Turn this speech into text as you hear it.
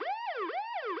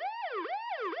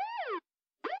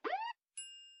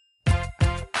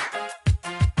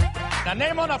The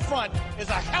name on the front is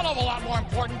a hell of a lot more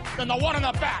important than the one on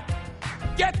the back.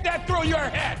 Get that through your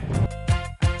head.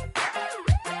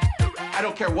 I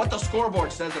don't care what the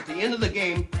scoreboard says at the end of the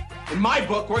game. In my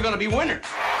book, we're going to be winners.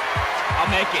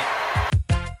 I'll make it.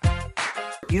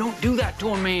 You don't do that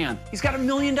to a man. He's got $1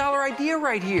 million idea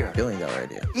right here. $1 billion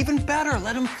idea. Even better,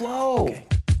 let him flow. Okay.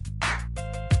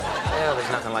 Well,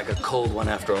 there's nothing like a cold one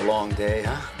after a long day,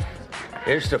 huh?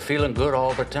 Here's to feeling good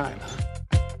all the time.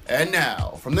 And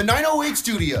now, from the 908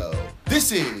 studio,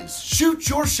 this is Shoot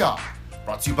Your Shot,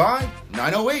 brought to you by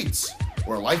 908s,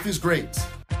 where life is great.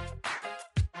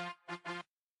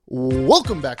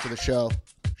 Welcome back to the show.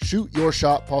 Shoot Your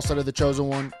Shot, Paul Sutter, the chosen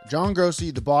one, John Grossi,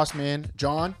 the boss man.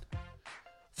 John,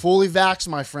 fully vaxxed,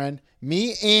 my friend.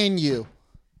 Me and you.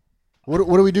 What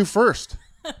do we do first?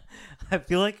 I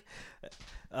feel like,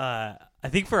 I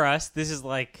think for us, this is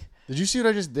like... Did you see what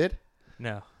I just did?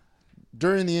 No.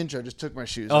 During the intro, I just took my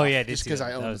shoes off. Oh, yeah, just because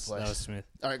I own the place. That was smooth.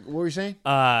 All right, what were you saying?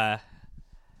 I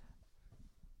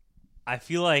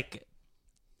feel like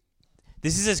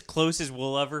this is as close as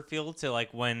we'll ever feel to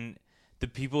like when the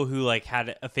people who like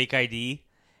had a fake ID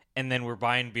and then were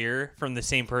buying beer from the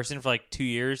same person for like 2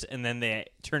 years and then they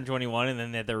turned 21 and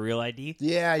then they had their real ID.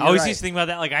 Yeah, I always used to think about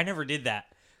that. Like I never did that,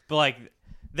 but like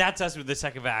that's us with the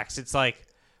second vax. It's like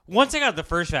once I got the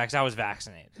first vax, I was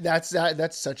vaccinated.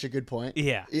 That's such a good point.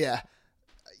 Yeah.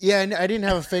 Yeah, and I didn't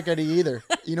have a fake ID either.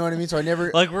 You know what I mean? So I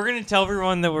never... Like, we're going to tell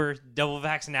everyone that we're double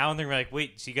vaxxed now, and they're like,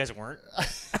 wait, so you guys weren't?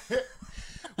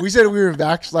 We said we were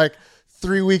vaxxed like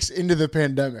 3 weeks into the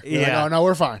pandemic. We're Yeah. like, no,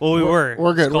 we're fine. Well, We're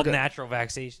good. It's called good. natural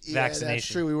vaccination. Yeah, that's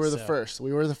true. We were the first.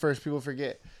 We were the first. People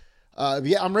forget.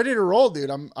 Yeah, I'm ready to roll,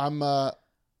 dude. I'm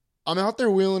out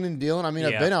there wheeling and dealing. I mean,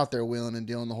 I've been out there wheeling and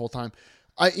dealing the whole time.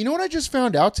 You know what I just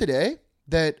found out today?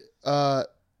 That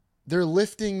they're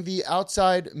lifting the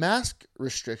outside mask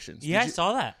restrictions. Yeah, I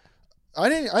saw that. I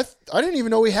didn't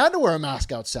even know we had to wear a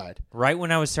mask outside. Right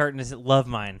when I was starting to love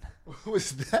mine.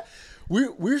 Was that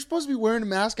we're supposed to be wearing a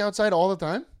mask outside all the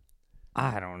time?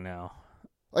 I don't know.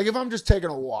 Like if I'm just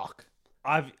taking a walk.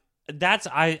 I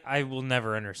will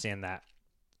never understand that.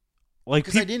 Like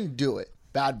because I didn't do it.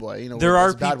 Bad boy, you know. There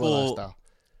are bad boy people. lifestyle.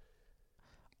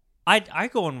 I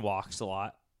go on walks a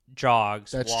lot,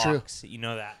 jogs. That's walks, true. You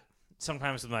know that.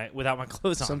 Sometimes without my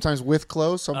clothes on. Sometimes with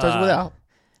clothes, sometimes without.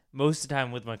 Most of the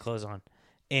time with my clothes on,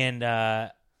 and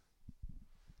I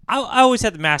always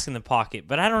have the mask in the pocket,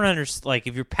 but I don't understand. Like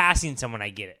if you're passing someone, I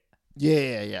get it.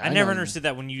 Yeah. I never understood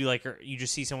that when you you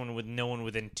just see someone with no one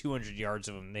within 200 yards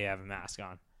of them, they have a mask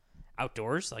on.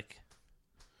 Outdoors, like.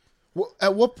 Well,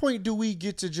 at what point do we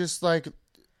get to just like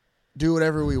do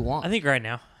whatever we want? I think right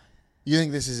now. You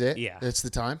think this is it? Yeah, it's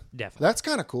the time. Definitely. That's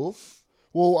kind of cool.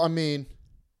 Well, I mean,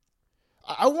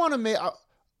 I want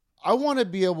to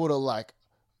be able to like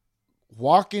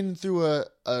walk in through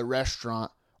a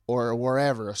restaurant or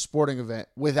wherever, a sporting event,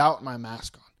 without my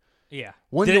mask on. Yeah.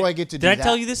 When do I get to do that? Did I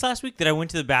tell you this last week that I went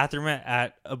to the bathroom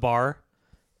at a bar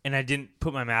and I didn't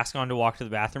put my mask on to walk to the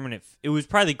bathroom, and it was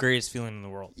probably the greatest feeling in the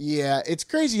world. Yeah, it's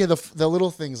crazy the little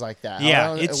things like that.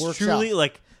 Yeah, it's truly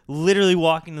like literally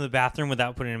walking to the bathroom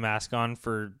without putting a mask on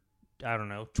for, I don't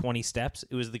know, 20 steps.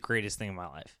 It was the greatest thing in my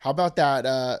life. How about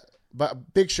that?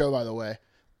 Big show, by the way.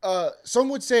 Some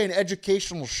would say an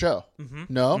educational show. Mm-hmm.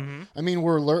 No, mm-hmm. I mean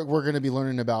we're going to be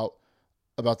learning about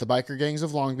the biker gangs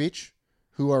of Long Beach,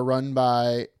 who are run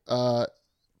by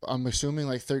I'm assuming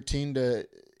like 13 to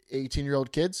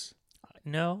 18-year-old kids.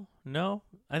 No,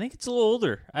 I think it's a little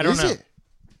older. I don't know. Is it?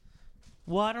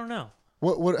 Well, I don't know.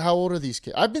 What? How old are these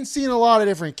kids? I've been seeing a lot of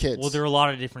different kids. Well, there are a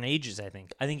lot of different ages. I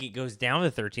think it goes down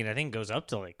to 13. I think it goes up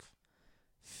to like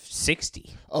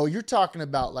 60. Oh, you're talking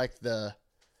about like the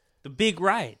big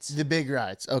rides. The big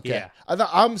rides. Okay. Yeah.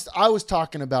 I was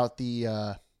talking about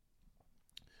the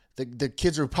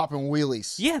kids who are popping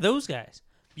wheelies. Yeah, those guys.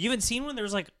 You haven't seen one?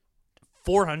 There's like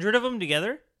 400 of them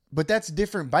together? But that's a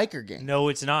different biker gang. No,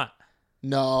 it's not.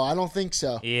 No, I don't think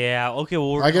so. Yeah. Okay.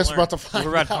 Well, I guess we're about to find out.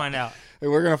 We're about to find out.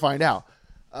 We're gonna find out.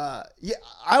 Yeah,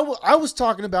 I was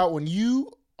talking about when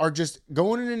you are just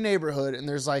going in a neighborhood and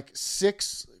there's like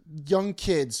 6 young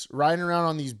kids riding around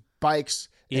on these bikes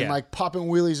and like popping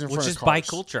wheelies in front of cars. Which is bike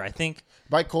culture, I think.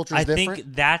 Bike culture is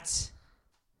different.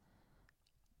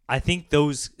 I think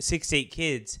those 6 to 8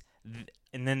 kids,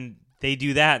 and then they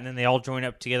do that, and then they all join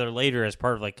up together later as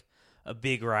part of like a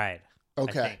big ride.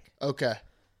 Okay.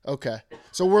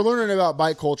 So we're learning about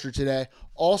bike culture today.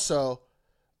 Also,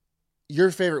 your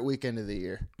favorite weekend of the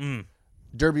year,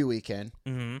 Derby weekend.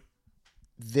 Mm-hmm.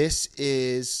 This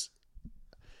is,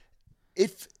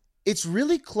 if it's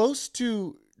really close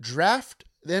to draft,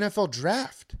 the NFL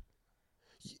draft.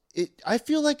 I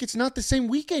feel like it's not the same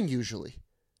weekend usually.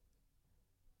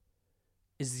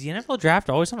 Is the NFL draft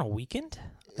always on a weekend?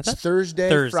 It's Thursday,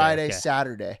 Friday, okay.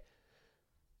 Saturday.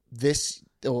 It's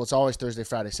always Thursday,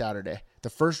 Friday, Saturday.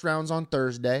 The first round's on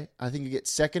Thursday. I think you get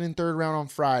second and third round on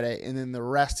Friday, and then the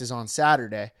rest is on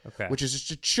Saturday, which is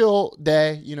just a chill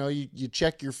day. You know, you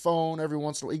check your phone every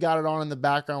once in a while. You got it on in the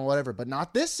background, whatever, but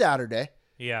not this Saturday.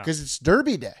 Yeah. Because it's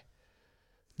Derby Day.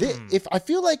 If I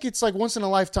feel like it's like once in a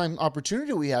lifetime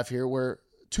opportunity we have here where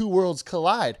two worlds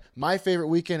collide. My favorite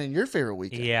weekend and your favorite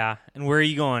weekend. Yeah. And where are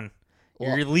you going?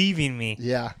 Well, you're leaving me.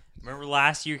 Yeah. Remember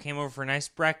last year you came over for a nice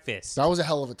breakfast. That was a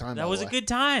hell of a time. That was a good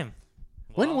time.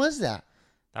 When was that?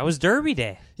 That was Derby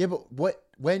Day. Yeah, but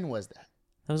when was that?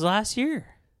 That was last year.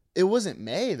 It wasn't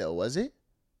May though, was it?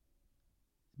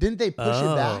 Didn't they push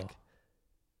it back?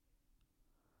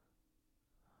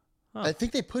 Huh. I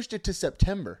think they pushed it to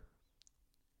September.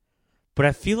 But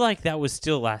I feel like that was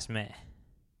still last May.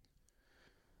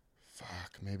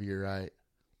 Fuck, maybe you're right.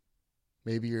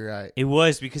 It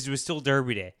was because it was still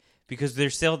Derby Day. Because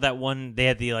there's still that one, they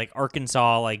had the like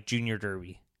Arkansas like junior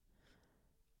derby.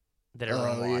 That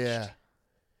everyone watched. Yeah.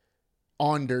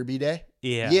 On Derby Day?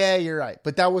 Yeah. Yeah, you're right.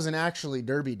 But that wasn't actually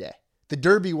Derby Day. The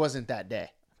Derby wasn't that day.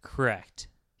 Correct.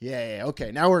 Yeah.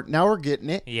 Okay. Now we're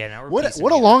getting it. Yeah. Now we're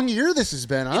what a long year this has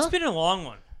been, huh? It's been a long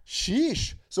one.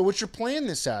 Sheesh. So what's your plan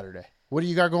this Saturday? What do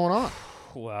you got going on?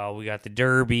 Well, we got the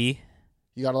Derby.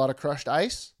 You got a lot of crushed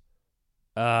ice?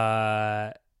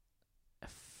 No.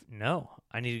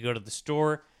 I need to go to the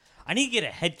store. I need to get a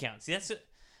head count. See,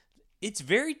 it's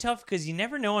very tough because you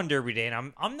never know on Derby Day,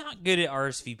 and I'm not good at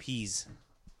RSVPs.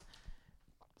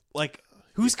 Like,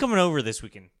 who's coming over this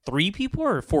weekend? 3 people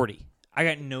or 40? I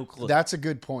got no clue. That's a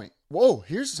good point. Whoa,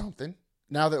 here's something.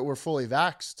 Now that we're fully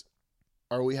vaxxed,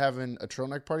 are we having a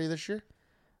turtleneck party this year?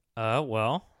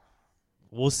 Well,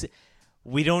 we'll see.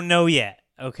 We don't know yet.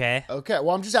 Okay.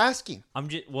 Well, I'm just asking.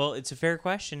 Well, it's a fair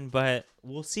question, but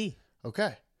we'll see.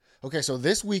 Okay. So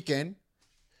this weekend,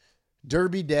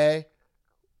 Derby Day.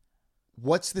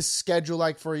 What's the schedule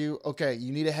like for you? Okay,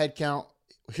 you need a head count.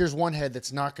 Here's one head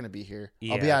that's not going to be here.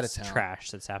 Yeah, I'll be out of town. Trash.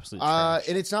 That's absolute trash.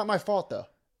 And it's not my fault though.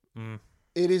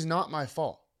 It is not my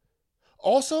fault.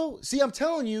 Also, see, I'm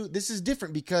telling you, this is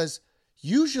different because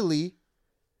usually,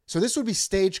 so this would be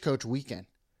Stagecoach weekend.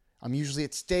 I'm usually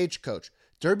at Stagecoach.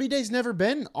 Derby Day's never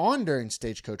been on during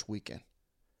Stagecoach weekend.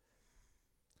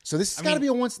 So this has got to be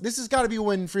This has got to be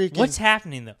when freaking. What's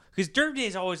happening though? Because Derby Day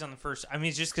is always on the first. I mean,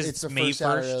 it's just because it's May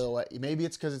 1st. Maybe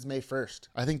it's because it's May 1st.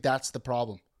 I think that's the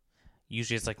problem.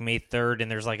 Usually it's like May 3rd,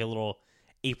 and there's like a little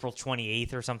April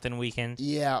 28th or something weekend.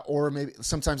 Yeah, or maybe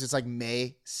sometimes it's like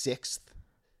May 6th.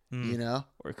 You know,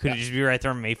 or could it just be right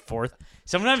there on May 4th?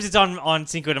 Sometimes it's on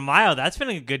Cinco de Mayo. That's been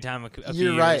a good time.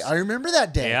 You're right. I remember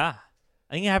that day. Yeah.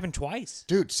 I think it happened twice.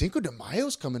 Dude, Cinco de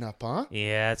Mayo's coming up, huh?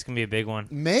 Yeah, it's going to be a big one.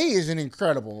 May is an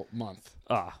incredible month.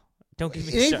 Don't give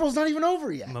me April's not even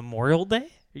over yet. Memorial Day? Are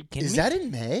you kidding me? Is that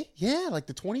in May? Yeah, like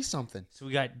the 20-something. So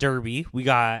we got Derby. We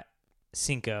got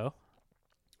Cinco.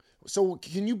 So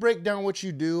can you break down what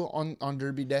you do on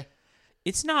Derby Day?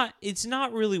 It's not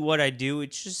really what I do.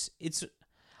 It's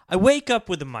I wake up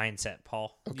with a mindset,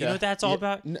 Paul. Okay. You know what that's all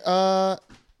about?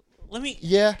 Let me.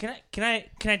 Yeah. Can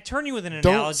I turn you with an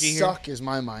analogy here? Don't suck is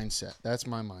my mindset. That's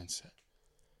my mindset.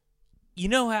 You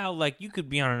know how like you could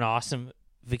be on an awesome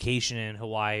vacation in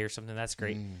Hawaii or something. That's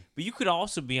great. But you could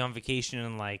also be on vacation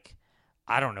in like,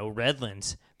 I don't know,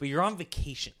 Redlands. But you're on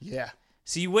vacation. Yeah.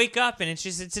 So you wake up and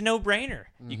it's a no-brainer.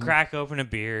 You crack open a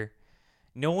beer.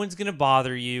 No one's gonna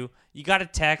bother you. You got a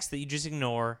text that you just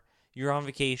ignore. You're on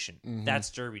vacation. That's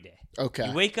Derby Day. Okay.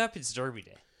 You wake up, it's Derby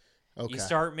Day. Okay. You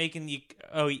start making you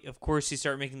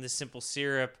start making the simple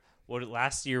syrup.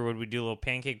 Last year, would we do a little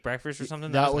pancake breakfast or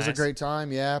something? That was nice. A great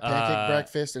time, yeah. Pancake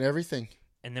breakfast and everything.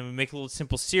 And then we make a little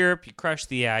simple syrup. You crush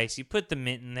the ice. You put the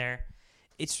mint in there.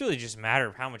 It's really just a matter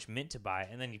of how much mint to buy,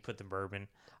 and then you put the bourbon.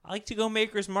 I like to go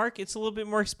Maker's Mark. It's a little bit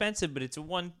more expensive, but it's a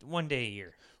one day a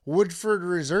year. Woodford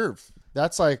Reserve.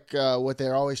 That's like what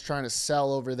they're always trying to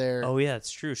sell over there. Oh yeah,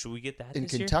 that's true. Should we get that in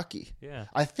this Kentucky? Year? Yeah,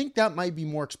 I think that might be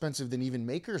more expensive than even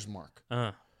Maker's Mark.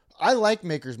 I like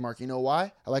Maker's Mark. You know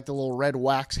why? I like the little red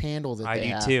wax handle that they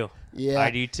have. I do too. Yeah,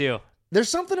 I do too. There's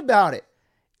something about it.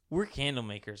 We're candle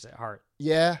makers at heart.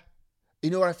 Yeah. You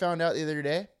know what I found out the other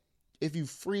day? If you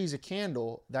freeze a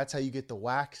candle, that's how you get the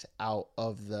wax out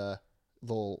of the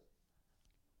little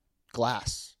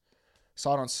glass.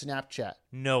 Saw it on Snapchat.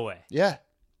 No way. Yeah.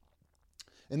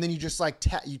 And then you just like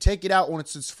you take it out when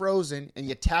it's frozen and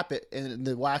you tap it and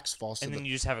the wax falls. And then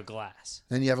you just have a glass.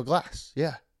 Then you have a glass.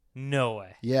 Yeah. No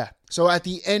way. Yeah. So at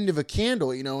the end of a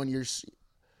candle, you know, and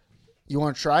you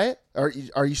want to try it, or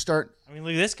are you start? I mean,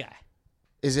 look at this guy.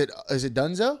 Is it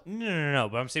Dunzo? No.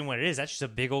 But I'm saying what it is. That's just a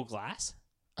big old glass.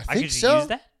 I think could so. use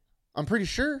that? I'm pretty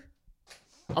sure.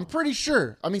 I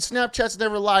mean, Snapchat's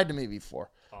never lied to me before.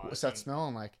 What's that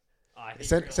smelling like?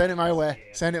 Send it my way.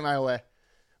 Yeah. Send it my way.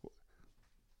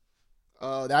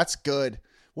 Oh, that's good.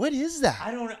 What is that?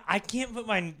 I don't know. I can't put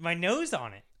my nose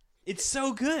on it. It's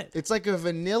so good. It's like a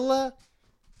vanilla.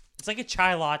 It's like a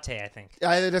chai latte, I think.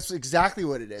 That's exactly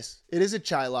what it is. It is a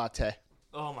chai latte.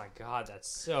 Oh my god, that's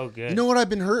so good. You know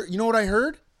what You know what I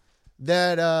heard?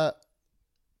 That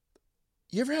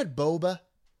you ever had boba?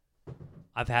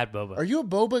 I've had boba. Are you a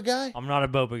boba guy? I'm not a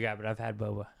boba guy, but I've had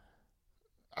boba.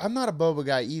 I'm not a boba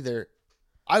guy either.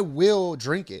 I will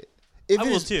drink it. I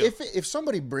will too. If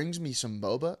somebody brings me some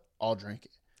boba, I'll drink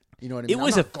it. You know what I mean? It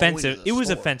was offensive. It was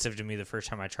offensive to me the first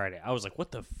time I tried it. I was like,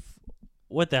 "What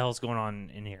the hell's going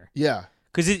on in here?" Yeah,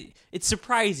 because it's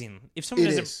surprising if someone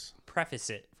doesn't preface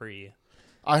it for you.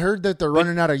 I heard that they're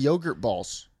running out of yogurt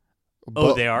balls.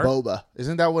 They are? Boba.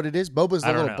 Isn't that what it is? Boba's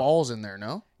the little balls in there,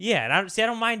 no? Yeah, and I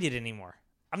don't mind it anymore.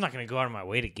 I'm not going to go out of my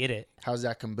way to get it. How's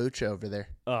that kombucha over there?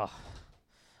 Oh,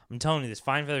 I'm telling you, this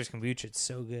Fine Feathers kombucha, it's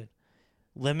so good.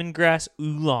 Lemongrass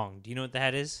oolong. Do you know what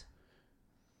that is?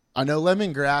 I know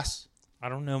lemongrass. I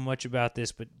don't know much about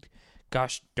this, but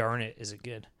gosh darn it, is it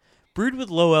good. Brewed with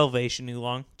low elevation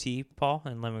oolong tea, Paul,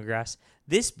 and lemongrass,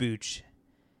 this booch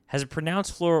has a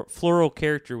pronounced floral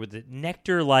character with a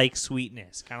nectar-like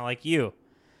sweetness, kind of like you.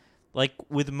 Like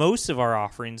with most of our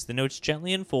offerings, the notes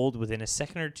gently unfold within a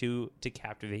second or two to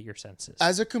captivate your senses.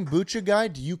 As a kombucha guy,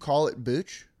 do you call it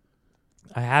booch?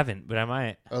 I haven't, but I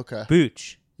might. Okay.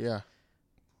 Booch. Yeah.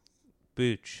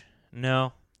 Booch.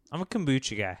 No, I'm a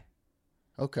kombucha guy.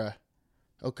 Okay.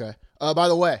 By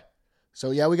the way,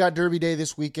 so yeah, we got Derby Day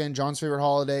this weekend. John's favorite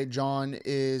holiday. John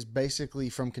is basically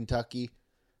from Kentucky.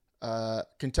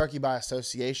 Kentucky by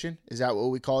association. Is that what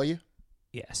we call you?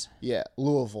 Yes. Yeah.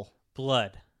 Louisville.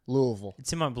 Louisville.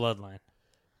 It's in my bloodline.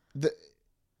 The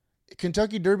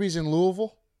Kentucky Derby's in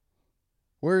Louisville?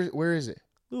 Where is it?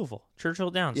 Louisville.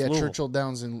 Churchill Downs. Yeah, Louisville. Churchill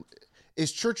Downs.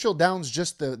 Is Churchill Downs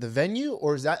just the venue,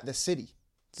 or is that the city?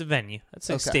 It's a venue. That's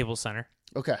like Staples Center.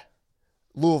 Okay.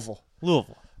 Louisville.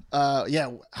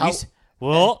 Yeah.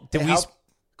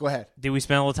 Go ahead. Did we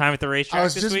spend a little time at the racetrack I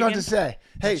was this just weekend? about to say.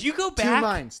 Hey, did you go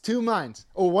back? Two mines.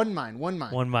 Oh, one mine. One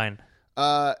mine.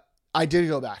 I did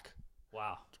go back.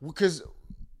 Wow.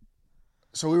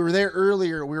 So we were there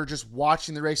earlier. We were just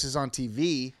watching the races on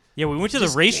TV. Yeah, we went to the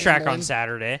racetrack on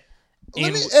Saturday.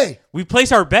 We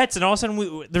placed our bets, and all of a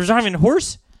sudden, there's not even a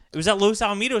horse. It was at Los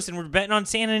Alamitos, and we're betting on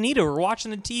Santa Anita. We're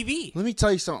watching the TV. Let me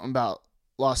tell you something about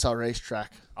Los Al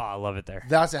Racetrack. Oh, I love it there.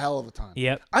 That's a hell of a time.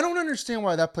 Yep. I don't understand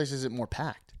why that place isn't more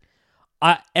packed.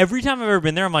 Every time I've ever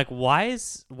been there, I'm like, why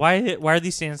are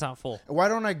these stands not full? Why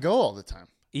don't I go all the time?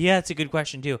 Yeah, it's a good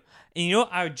question too. And you know,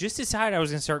 I just decided I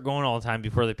was gonna start going all the time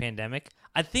before the pandemic.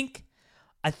 I think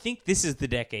this is the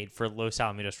decade for Los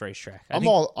Alamitos Racetrack. I'm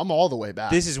all the way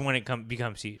back. This is when it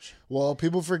becomes huge. Well,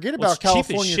 people forget about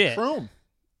California Chrome.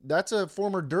 That's a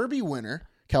former Derby winner.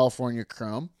 California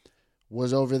Chrome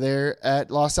was over there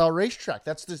at Los Al Racetrack.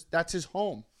 That's his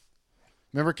home.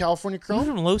 Remember California Chrome?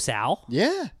 You're from Los Al?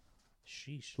 Yeah.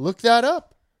 Sheesh. Look that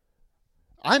up.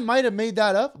 I might have made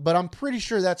that up, but I'm pretty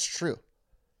sure that's true.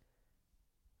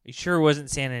 You sure it wasn't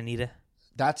Santa Anita?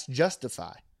 That's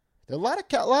Justify. There are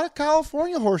a lot of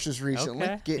California horses recently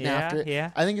getting after it.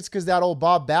 Yeah. I think it's because that old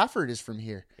Bob Baffert is from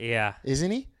here. Yeah.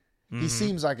 Isn't he? Mm-hmm. He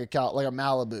seems like a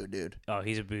Malibu dude. Oh,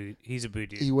 he's a boo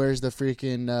dude. He wears the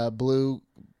freaking blue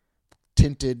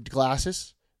tinted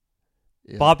glasses.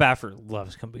 Yeah. Bob Baffert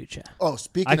loves kombucha. Oh,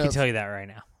 I can tell you that right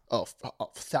now. Oh,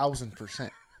 1,000%.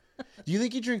 Do you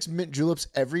think he drinks mint juleps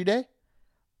every day?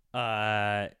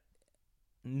 No,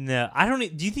 I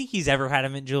don't. Do you think he's ever had a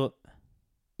mint julep?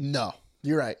 No,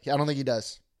 you're right. I don't think he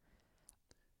does.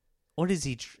 What is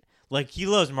he like? He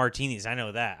loves martinis. I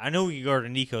know that. I know we could go to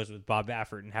Nico's with Bob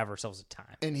Baffert and have ourselves a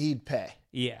time. And he'd pay.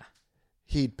 Yeah,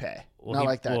 he'd pay. Not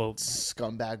like that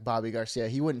scumbag Bobby Garcia.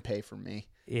 He wouldn't pay for me.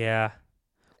 Yeah.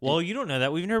 Well, you don't know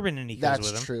that. We've never been to Nico's with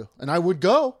him. That's true. And I would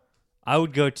go. I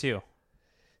would go too.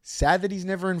 Sad that he's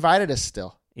never invited us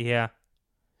still. Yeah.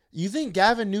 You think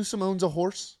Gavin Newsom owns a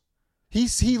horse?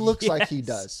 He looks like he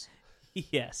does.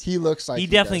 Yes. He looks like he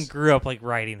definitely grew up like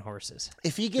riding horses.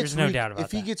 If he gets There's no doubt about that.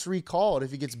 If he gets recalled,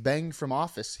 if he gets banged from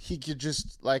office, he could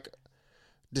just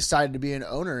decide to be an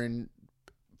owner and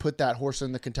put that horse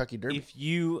in the Kentucky Derby.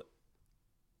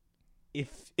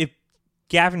 If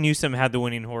Gavin Newsom had the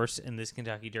winning horse in this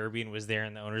Kentucky Derby and was there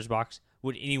in the owner's box,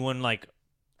 would anyone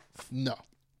no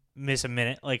miss a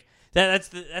minute? Like that's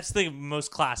the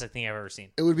most classic thing I've ever seen.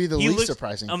 It would be the least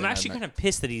surprising thing. I'm actually kind of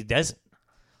pissed that he doesn't.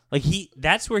 Like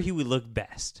that's where he would look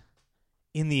best.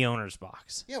 in the owner's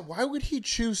box. Yeah, why would he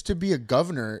choose to be a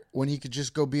governor when he could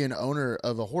just go be an owner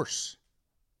of a horse?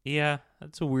 Yeah,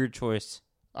 that's a weird choice.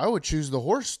 I would choose the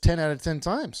horse 10 out of 10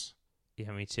 times.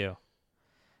 Yeah, me too.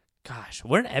 Gosh,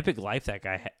 what an epic life that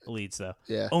guy leads, though.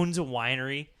 Yeah. Owns a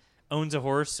winery, owns a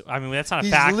horse. I mean, that's not a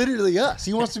He's fact. literally us.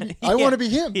 He wants to be. I Yeah. want to be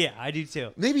him. Yeah, I do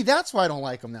too. Maybe that's why I don't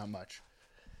like him that much.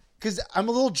 Because I'm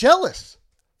a little jealous.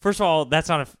 First of all, that's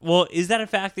not a. Well, is that a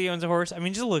fact that he owns a horse? I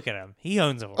mean, just look at him. He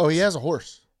owns a horse. Oh, he has a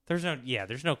horse. There's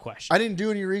no question. I didn't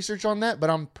do any research on that, but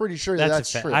I'm pretty sure that's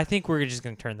a fact. true. I think we're just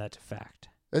going to turn that to fact.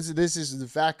 This is the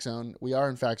Fact Zone. We are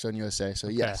in Fact Zone USA, so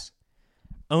yes.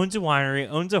 Owns a winery,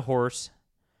 owns a horse.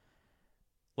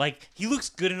 Like, he looks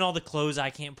good in all the clothes I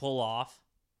can't pull off.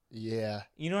 Yeah.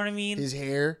 You know what I mean? His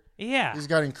hair. Yeah. He's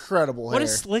got incredible hair. What a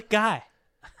slick guy.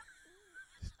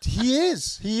 He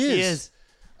is. He is. He is.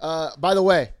 By the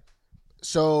way,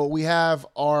 so we have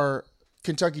our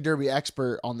Kentucky Derby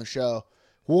expert on the show.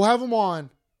 We'll have him on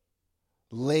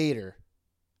later.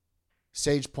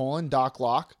 Sage Poland, Doc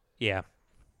Locke. Yeah.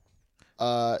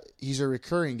 He's a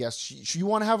recurring guest. You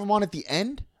want to have him on at the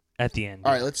end? At the end.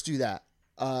 All right, let's do that.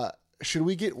 Should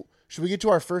we get to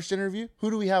our first interview?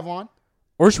 Who do we have on?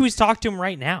 Or should we talk to him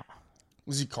right now?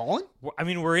 Was he calling? I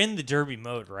mean, we're in the Derby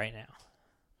mode right now.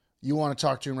 You want to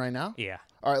talk to him right now? Yeah.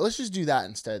 All right, let's just do that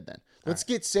instead then. Let's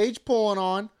get Sage Poland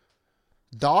on.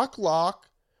 Doc Locke.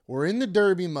 We're in the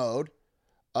Derby mode.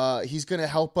 He's going to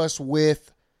help us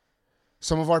with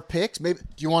some of our picks. Maybe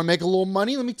do you want to make a little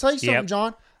money? Let me tell you something,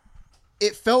 John.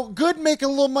 It felt good making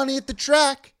a little money at the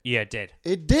track. Yeah, it did.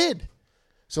 It did.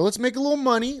 So let's make a little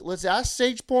money. Let's ask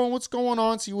Sage Poland what's going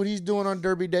on, see what he's doing on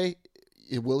Derby Day.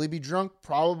 Will he be drunk?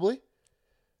 Probably.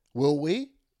 Will we?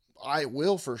 I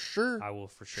will for sure. I will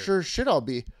for sure. Sure shit I'll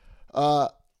be. All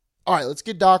right, let's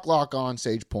get Doc Locke on,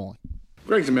 Sage Poland.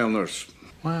 Greg the male nurse.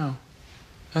 Wow.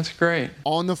 That's great.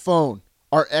 On the phone,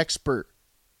 our expert,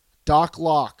 Doc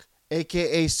Locke,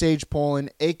 a.k.a. Sage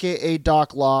Poland, a.k.a.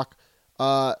 Doc Locke.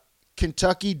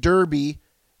 Kentucky Derby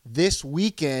this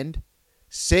weekend.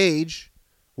 Sage,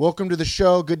 welcome to the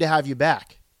show. Good to have you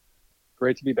back.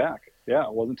 Great to be back. Yeah,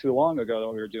 it wasn't too long ago that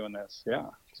we were doing this. Yeah.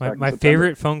 My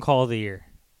favorite phone call of the year.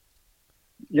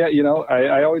 Yeah,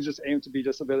 I always just aim to be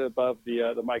just a bit above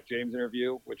the Mike James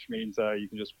interview, which means you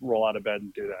can just roll out of bed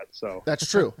and do that. So that's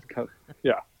true.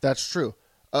 Yeah, that's true.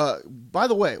 By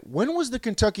the way, when was the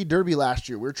Kentucky Derby last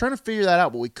year? We were trying to figure that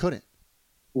out, but we couldn't.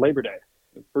 Labor Day,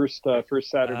 first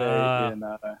Saturday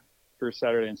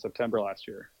in September last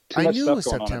year. I knew it was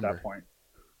September. At that point.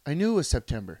 I knew it was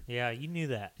September. Yeah, you knew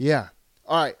that. Yeah.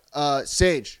 All right,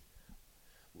 Sage.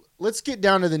 Let's get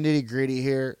down to the nitty gritty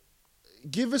here.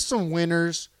 Give us some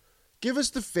winners. Give us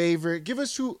the favorite. Give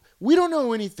us who. We don't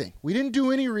know anything. We didn't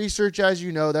do any research, as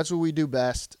you know. That's what we do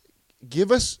best.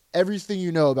 Give us everything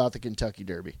you know about the Kentucky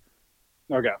Derby.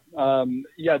 Okay.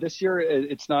 Yeah, this year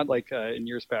it's not like in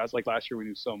years past. Like last year, we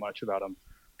knew so much about them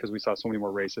because we saw so many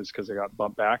more races because they got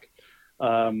bumped back.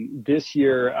 This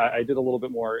year, I did a little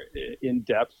bit more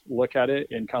in-depth look at it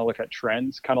and kind of look at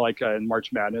trends, kind of like in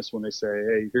March Madness when they say,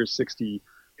 hey, here's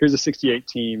the 68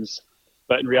 teams,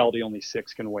 but in reality, only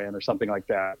 6 can win or something like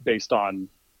that based on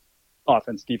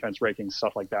offense, defense rankings,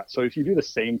 stuff like that. So if you do the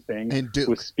same thing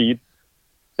with speed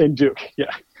and Duke,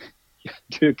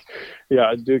 Duke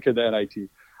and the NIT.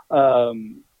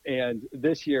 And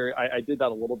this year, I did that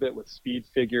a little bit with speed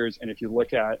figures. And if you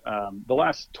look at the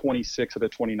last 26 of the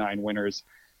 29 winners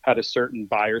had a certain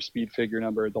Beyer speed figure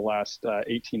number. The last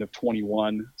 18 of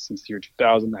 21 since the year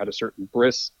 2000 had a certain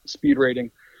BRIS speed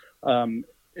rating.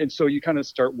 And so you kind of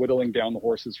start whittling down the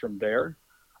horses from there.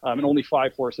 And only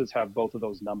 5 horses have both of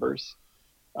those numbers.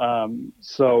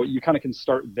 So you kind of can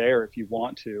start there if you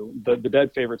want to. The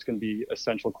dead favorite's going to be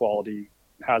Essential Quality,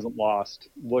 hasn't lost,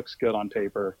 looks good on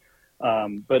paper.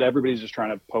 But everybody's just trying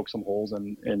to poke some holes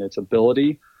in its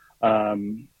ability.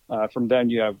 From then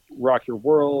you have Rock Your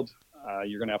World.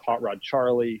 You're going to have Hot Rod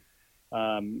Charlie.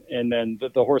 And then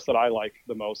the horse that I like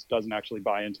the most doesn't actually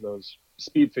buy into those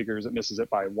speed figures. It misses it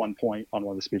by 1 point on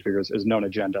one of the speed figures is Known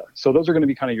Agenda. So those are going to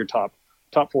be kind of your top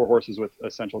 4 horses with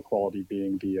Essential Quality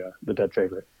being the dead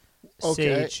favorite.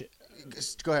 Okay. Sage,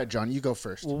 go ahead, John. You go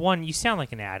first. Well, one, you sound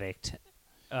like an addict.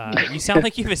 You sound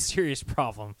like you have a serious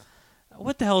problem.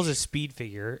 What the hell is a speed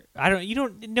figure? You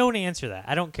don't answer that.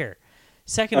 I don't care.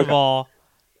 Second of all,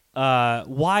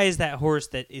 why is that horse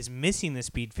that is missing the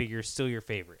speed figure still your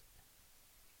favorite?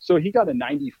 So he got a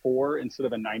 94 instead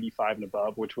of a 95 and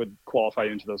above, which would qualify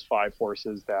into those 5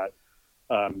 horses that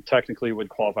technically would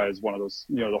qualify as one of those,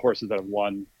 the horses that have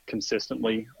won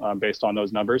consistently based on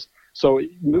those numbers. So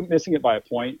missing it by a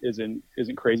point isn't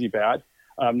crazy bad.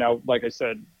 Now, like I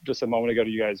said just a moment ago to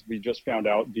you guys, we just found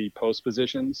out the post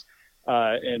positions.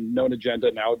 and Known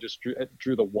Agenda now just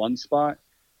drew the 1 spot.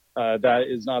 That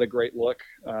is not a great look.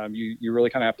 You really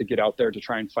kind of have to get out there to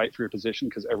try and fight for your position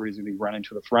because everybody's going to be running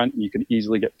to the front, and you can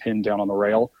easily get pinned down on the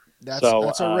rail. That's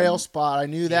a rail spot. I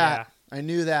knew that. Yeah. I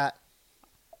knew that.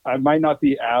 I might not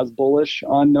be as bullish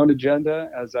on Known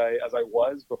Agenda as I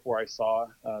was before I saw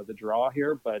the draw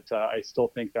here, but I still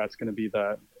think that's going to be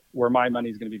where my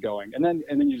money's going to be going. And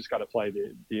then you just got to play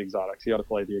the exotics. You got to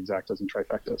play the exactas and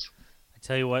trifectas. I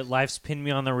tell you what, life's pinned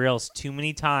me on the rails too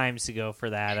many times to go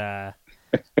for that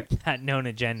that Known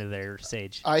Agenda there,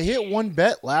 Sage. I hit one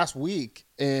bet last week,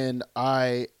 and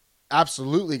I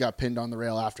absolutely got pinned on the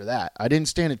rail after that. I didn't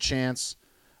stand a chance.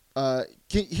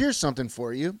 Here's something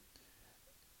for you.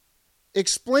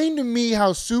 Explain to me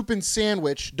how Soup and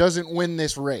Sandwich doesn't win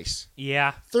this race.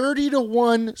 Yeah.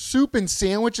 30-1 Soup and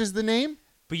Sandwich is the name.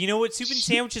 But you know what? Soup and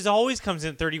Sandwiches always comes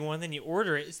in 31, then you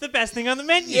order it. It's the best thing on the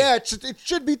menu. Yeah, it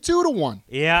should be 2-1.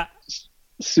 Yeah.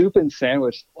 Soup and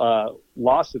Sandwich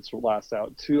lost its last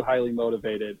out. Too highly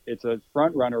motivated. It's a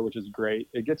front runner, which is great.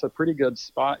 It gets a pretty good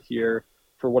spot here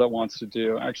for what it wants to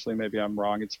do. Actually, maybe I'm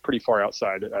wrong. It's pretty far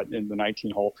outside in the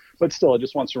 19 hole. But still, it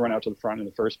just wants to run out to the front in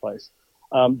the first place.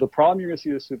 The problem you're going to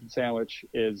see with Soup and Sandwich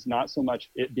is not so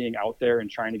much it being out there and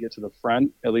trying to get to the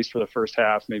front, at least for the first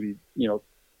half, maybe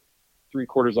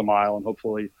 3/4 a mile and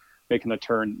hopefully making the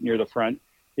turn near the front,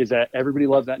 is that everybody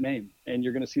loves that name. And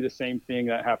you're going to see the same thing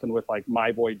that happened with like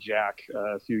My Boy Jack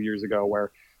a few years ago,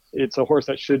 where it's a horse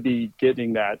that should be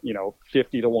getting that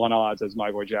 50-1 odds as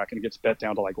My Boy Jack, and it gets bet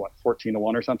down to 14-1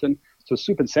 or something. So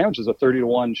Soup and Sandwich is a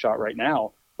 30-1 shot right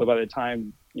now, but by the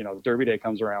time Derby Day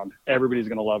comes around, everybody's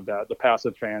going to love that. The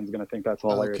passive fan's going to think that's a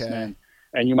hilarious name,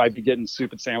 and you might be getting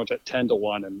Soup and Sandwich at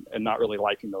 10-1 and not really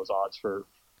liking those odds for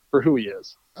who he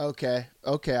is. Okay,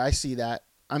 I see that.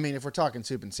 I mean, if we're talking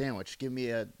Soup and Sandwich, give me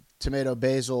a tomato,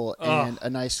 basil, and a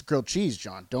nice grilled cheese,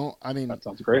 John. That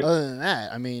sounds great. Other than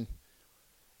that, I mean,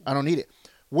 I don't need it.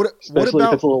 Especially what about,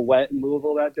 if it's a little wet in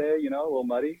Louisville that day, a little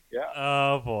muddy. Yeah.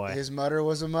 Oh boy. His mutter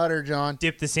was a mutter, John.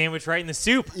 Dip the sandwich right in the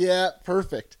soup. Yeah,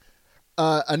 perfect.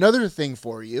 Another thing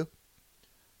for you.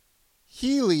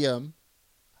 Helium.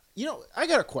 I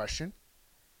got a question.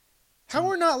 How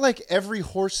are not every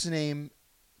horse name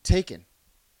taken?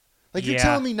 You're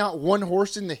telling me not one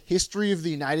horse in the history of the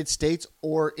United States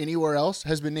or anywhere else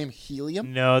has been named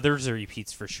Helium? No, there's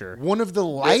repeats for sure. One of the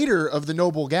lighter of the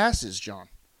noble gases, John.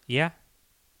 Yeah.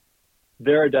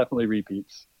 There are definitely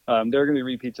repeats. There are going to be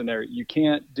repeats in there. You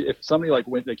can't, if somebody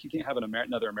wins, you can't have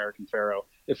another American Pharoah.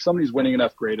 If somebody's winning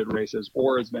enough graded races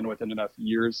or has been within enough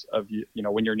years of,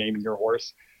 when you're naming your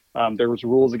horse, there was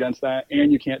rules against that.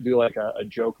 And you can't do a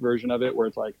joke version of it where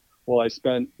it's well, I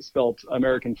spelled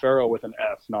American Pharoah with an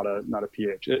F, not a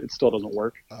PH. It still doesn't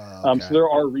work. So there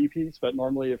are repeats, but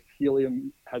normally if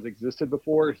Helium has existed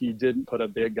before, he or she didn't put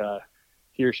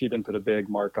a big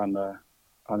mark on the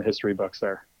history books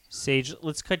there. Sage,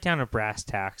 let's cut down to brass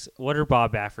tacks. What are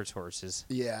Bob Baffert's horses?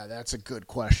 Yeah, that's a good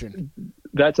question.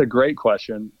 That's a great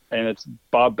question, and it's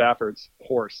Bob Baffert's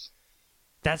horse.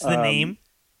 That's the name?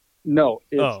 No,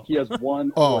 he has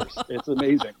one horse. It's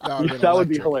amazing. That would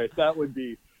be hilarious. That would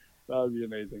be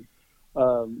amazing.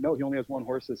 No, he only has one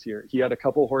horse this year. He had a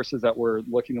couple horses that were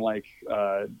looking like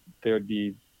they would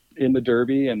be in the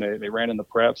Derby, and they ran in the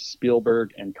preps,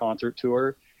 Spielberg and Concert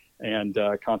Tour. And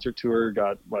Concert Tour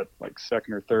got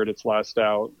second or third its last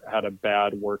out, had a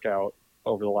bad workout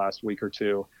over the last week or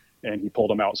two, and he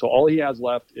pulled him out. So all he has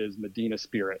left is Medina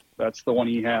Spirit. That's the one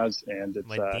he has, and it's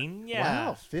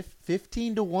wow,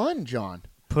 15-1, John.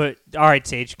 All right,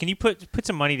 Sage, can you put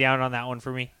some money down on that one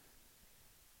for me?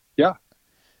 Yeah.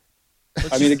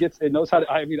 It knows how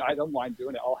to. I don't mind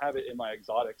doing it. I'll have it in my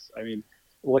exotics.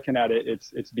 Looking at it,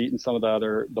 it's beaten some of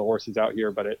the horses out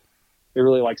here, but it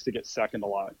really likes to get second a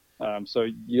lot. So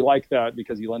you like that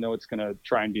because you know it's going to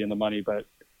try and be in the money, but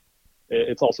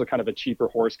it's also kind of a cheaper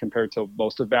horse compared to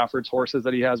most of Baffert's horses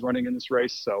that he has running in this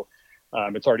race. So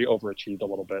it's already overachieved a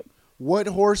little bit. What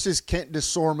horse is Kent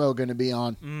DeSormo going to be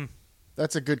on?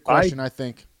 That's a good question, I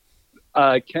think.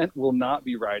 Kent will not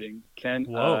be riding. Kent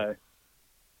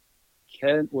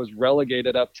was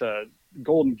relegated up to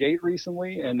Golden Gate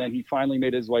recently, and then he finally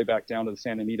made his way back down to the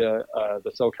Santa Anita,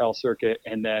 the SoCal circuit,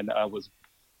 and then was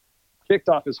kicked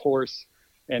off his horse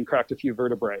and cracked a few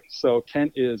vertebrae. So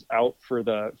Kent is out for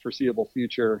the foreseeable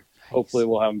future. Hopefully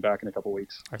we'll have him back in a couple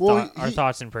weeks. Our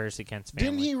thoughts and prayers to Kent's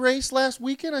family. Didn't he race last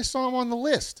weekend? I saw him on the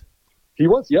list. He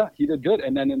was, yeah. He did good.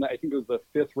 And then I think it was the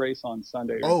 5th race on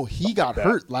Sunday. He got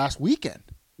hurt last weekend.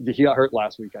 He got hurt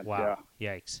last weekend. Wow.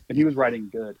 Yeah. Yikes. And he was riding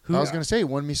good. I was going to say, he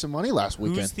won me some money last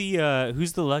weekend.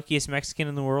 Who's the luckiest Mexican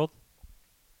in the world?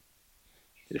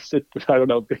 Is it, I don't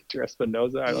know, Victor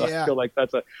Espinoza? I feel like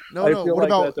that's a no. I feel What like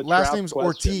about that's a last trap name's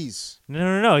question. Ortiz?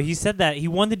 No. He said that he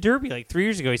won the Derby like 3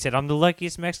 years ago. He said, "I'm the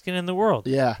luckiest Mexican in the world."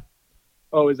 Yeah.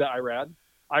 Oh, is that Irad?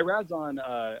 Irad's on.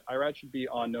 Irad should be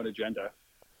on Known Agenda.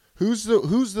 Who's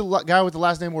the guy with the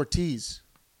last name Ortiz?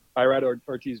 Irad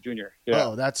Ortiz Jr. Yeah.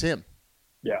 Oh, that's him.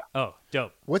 Yeah. Oh,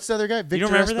 dope. What's the other guy? Victor You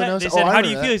don't remember Espinosa? that? They said, I "How do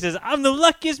you remember feel?" He says, "I'm the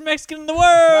luckiest Mexican in the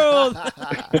world."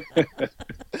 that.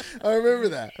 I remember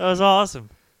that. That was awesome.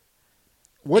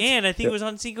 What's, And I think it was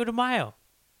on Cinco de Mayo.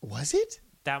 was it?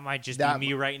 That might just That- be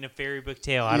me writing a fairy book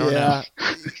tale. I don't know.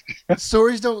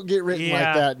 Stories don't get written like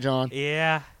Yeah. that, John.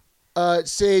 Yeah.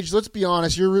 Sage, let's be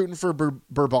honest. You're rooting for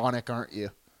Bourbonic, aren't you?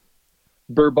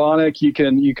 Bourbonic, you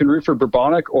can root for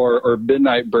Bourbonic or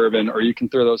Midnight Bourbon, or you can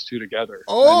throw those two together.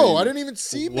 Oh, mean, I didn't even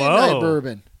see Whoa. Midnight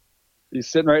Bourbon. He's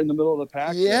sitting right in the middle of the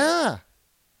pack. Yeah.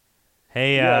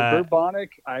 Hey, Yeah, Bourbonic,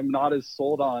 I'm not as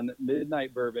sold on.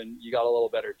 Midnight Bourbon, you got a little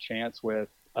better chance with.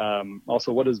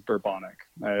 Also, what is Bourbonic?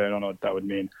 I don't know what that would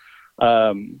mean.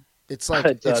 It's like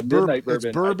But, it's Midnight it's Bourbon,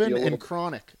 I bourbon feel a and little-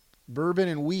 chronic, bourbon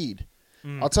and weed.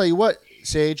 I'll tell you what,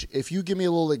 Sage. If you give me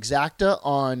a little exacta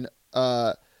on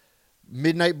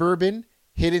Midnight Bourbon,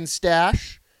 Hidden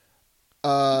Stash,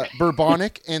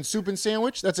 Bourbonic, and Soup and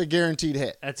Sandwich, that's a guaranteed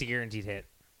hit. that's a guaranteed hit.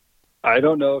 I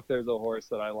don't know if there's a horse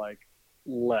that I like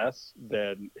less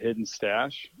than Hidden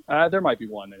Stash. There might be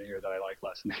one in here that I like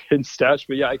less than Hidden Stash,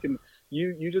 but yeah, I can.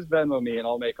 You just Venmo me and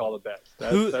I'll make all the bets.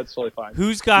 That's totally fine.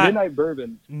 Who's got Midnight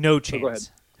Bourbon? no go chance? ahead.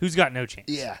 Who's got no chance?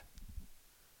 Yeah.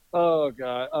 Oh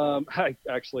god. I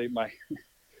actually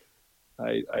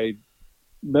I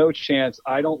no chance.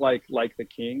 I don't like the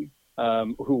King,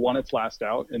 who won its last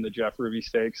out in the Jeff Ruby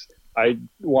Stakes. I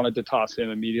wanted to toss him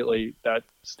immediately. That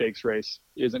stakes race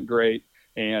isn't great,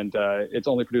 and it's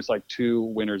only produced like 2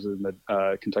 winners in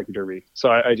the Kentucky Derby. So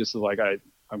I just was like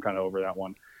I'm kind of over that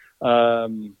one.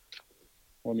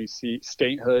 Let me see.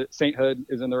 Sainthood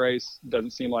is in the race.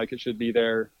 Doesn't seem like it should be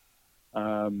there.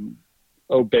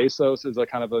 Obesos is a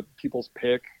kind of a people's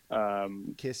pick.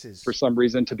 Kisses. For some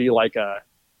reason to be like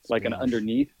an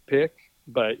underneath pick,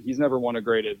 but he's never won a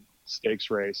graded stakes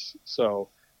race. So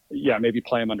yeah, maybe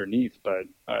play him underneath, but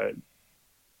I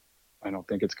don't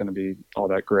think it's going to be all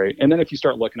that great. And then if you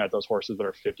start looking at those horses that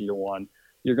are 50-1,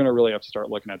 you're going to really have to start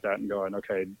looking at that and going,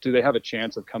 okay, do they have a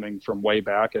chance of coming from way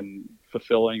back and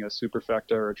fulfilling a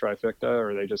superfecta or a trifecta, or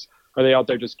are they out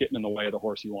there just getting in the way of the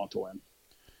horse you want to win?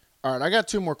 All right, I got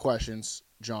 2 more questions,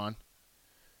 John.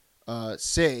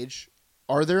 Sage,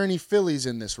 are there any fillies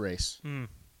in this race?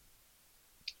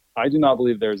 I do not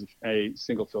believe there's a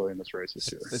single filly in this race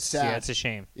this year. It's sad. Yeah, it's a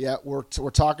shame. Yeah, we're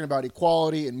talking about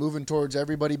equality and moving towards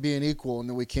everybody being equal, and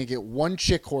then we can't get one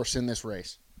chick horse in this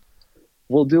race.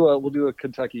 We'll do a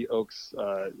Kentucky Oaks.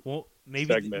 Well,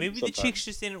 maybe segment the sometime. chicks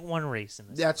just didn't one race in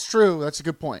this. That's true. That's a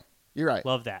good point. You're right.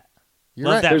 Love that. You're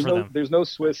Love right. that for them. There's no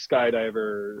Swiss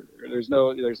skydiver. There's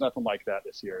nothing like that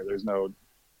this year. There's no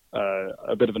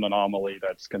a bit of an anomaly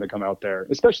that's going to come out there,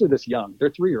 especially this young. They're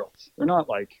 3-year-olds. They're not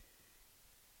like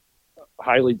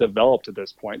highly developed at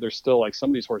this point. They're still like, some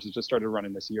of these horses just started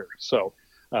running this year. So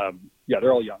yeah,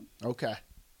 they're all young. Okay.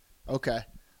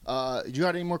 You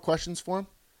got any more questions for him?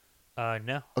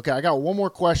 No. Okay, I got one more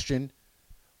question.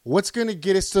 What's going to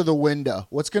get us to the window?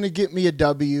 What's going to get me a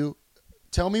W?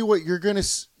 Tell me what you're going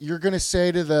to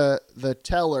say to the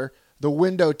teller, the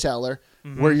window teller,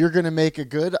 where you're going to make a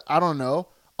good, I don't know,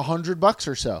 $100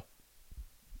 or so.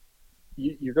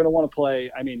 You're going to want to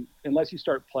play. I mean, unless you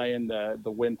start playing the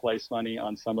win place money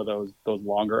on some of those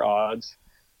longer odds,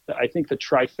 I think the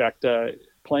trifecta,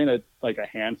 playing a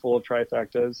handful of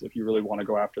trifectas, if you really want to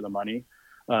go after the money.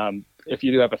 If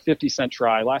you do have a 50-cent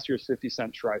try, last year's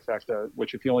 50-cent trifecta,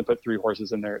 which if you only put 3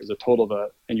 horses in there is a total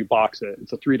and you box it,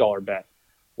 it's a $3 bet.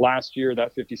 Last year,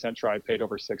 that 50-cent try paid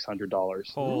over $600.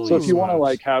 So if you want to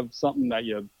like have something that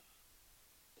you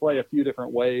play a few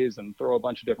different ways and throw a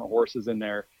bunch of different horses in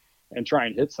there and try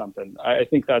and hit something, I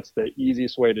think that's the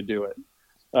easiest way to do it.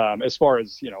 As far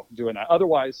as, doing that.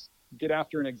 Otherwise, get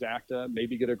after an exacta,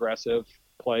 maybe get aggressive,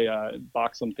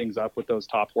 box some things up with those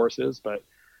top horses, but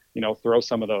throw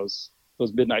some of those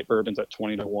Midnight Bourbons at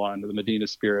 20-1, the Medina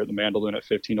Spirit, the Mandaloon at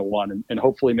 15-1, and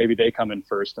hopefully maybe they come in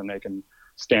first and they can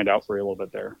stand out for you a little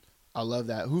bit there. I love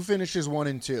that. Who finishes 1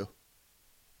 and 2?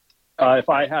 If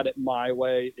I had it my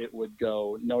way, it would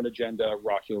go Known Agenda,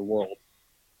 Rock Your World.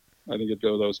 I think it'd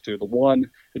go those two. It'd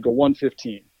go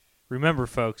 115. Remember,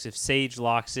 folks, if Sage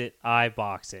locks it, I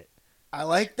box it. I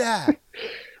like that.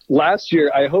 Last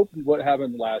year, I hope what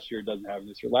happened last year doesn't happen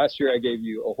this year. Last year, I gave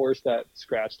you a horse that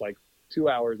scratched like 2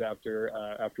 hours after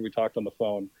we talked on the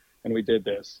phone, and we did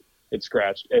this. It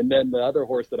scratched. And then the other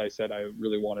horse that I said I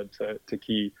really wanted to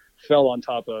key fell on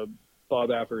top of Bob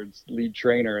Bafford's lead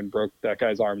trainer and broke that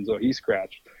guy's arm, so he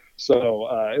scratched. So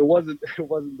it wasn't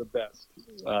the best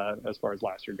as far as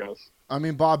last year goes. I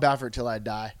mean, Bob Baffert till I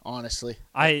die. Honestly,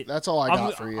 that's all I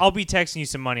got for you. I'll be texting you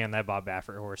some money on that Bob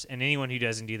Baffert horse, and anyone who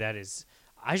doesn't do that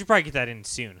I should probably get that in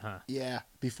soon, huh? Yeah,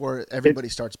 before everybody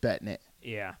starts betting it.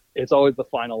 Yeah, it's always the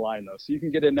final line though, so you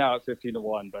can get it now at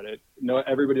 15-1, but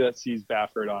everybody that sees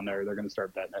Baffert on there, they're going to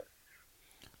start betting it.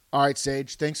 All right,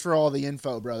 Sage. Thanks for all the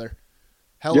info, brother.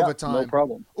 Hell of a time. No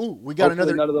problem. Ooh, we got Hopefully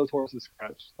another. None of those horses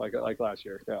scratched like last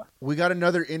year. Yeah. We got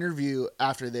another interview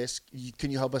after this. Can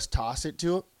you help us toss it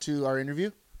to our interview?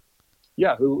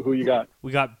 Yeah. Who you got?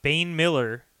 We got Bane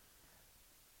Miller.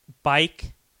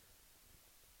 Bike.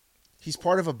 He's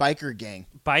part of a biker gang.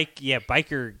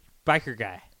 Biker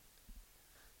guy.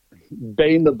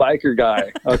 Bane the biker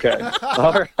guy. Okay.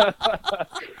 All right.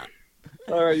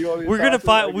 All right. You want me to we're gonna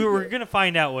find. We We're gonna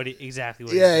find out exactly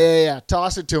what. Yeah.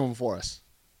 Toss it to him for us.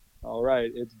 All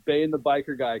right, it's Bane the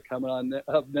biker guy coming on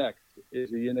up next.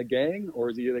 Is he in a gang or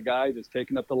is he the guy just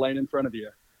taking up the lane in front of you?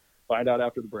 Find out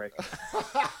after the break.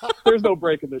 There's no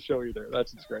break in the show either.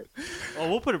 That's just great. Oh,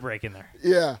 we'll put a break in there.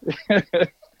 Yeah.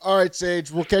 All right, Sage.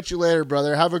 We'll catch you later,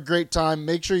 brother. Have a great time.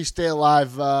 Make sure you stay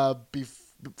alive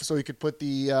so you could put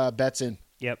the bets in.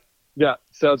 Yep. Yeah,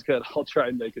 sounds good. I'll try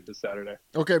and make it this Saturday.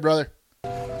 Okay, brother.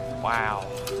 Wow.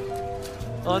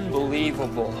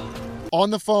 Unbelievable. On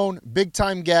the phone,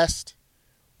 big-time guest.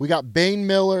 We got Bane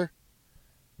Miller.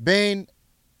 Bane,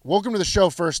 welcome to the show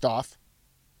first off.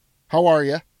 How are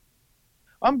you?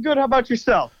 I'm good. How about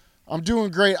yourself? I'm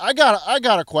doing great. I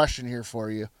got a question here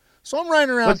for you. So I'm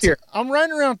riding around Let's hear. I'm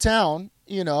riding around town,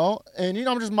 and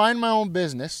I'm just minding my own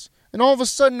business, and all of a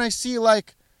sudden I see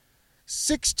like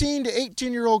 16 to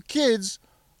 18-year-old kids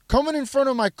coming in front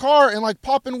of my car and like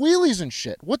popping wheelies and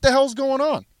shit. What the hell's going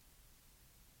on?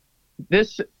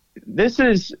 This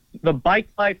is the bike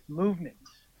life movement.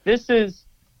 This is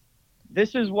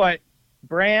what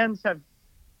brands have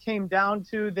came down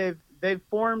to. They've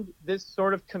formed this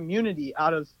sort of community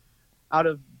out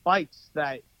of bikes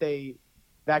that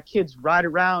kids ride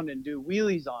around and do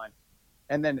wheelies on.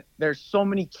 And then there's so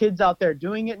many kids out there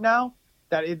doing it now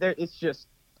that it's just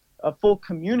a full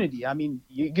community. I mean,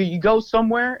 you go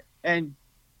somewhere and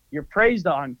you're praised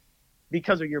on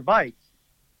because of your bike.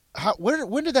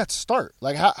 When did that start?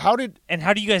 Like, how did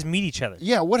you guys meet each other?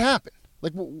 Yeah, what happened?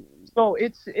 Like, so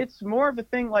it's more of a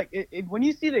thing. Like, when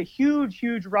you see the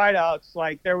huge ride outs,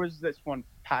 like there was this one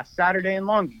past Saturday in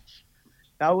Long Beach.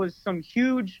 That was some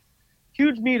huge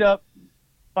meetup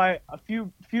by a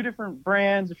few different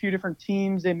brands, a few different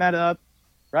teams. They met up,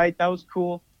 right? That was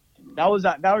cool. That was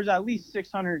at least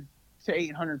 600 to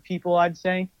 800 people, I'd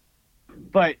say.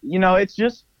 But it's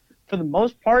just, for the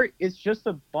most part, it's just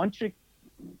a bunch of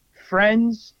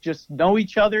friends just know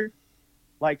each other.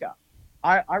 Like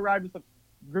I ride with a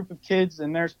group of kids,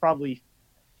 and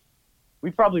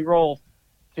we probably roll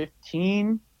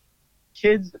 15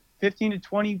 kids, 15 to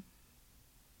 20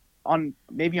 on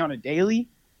a daily.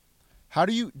 How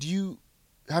do you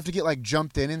have to get like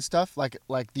jumped in and stuff like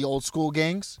the old school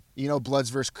gangs, Bloods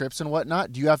versus Crips and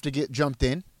whatnot? Do you have to get jumped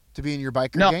in to be in your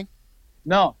biker gang?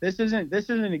 No, this isn't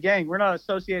a gang. We're not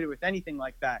associated with anything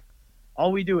like that.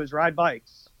 All we do is ride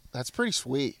bikes. That's pretty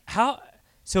sweet.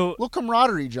 So little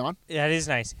camaraderie, John. That is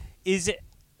nice. Is it?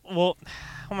 Well,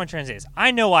 how am I trying to say this?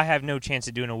 I know I have no chance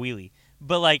of doing a wheelie,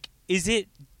 but like, is it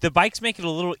the bikes make it a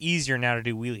little easier now to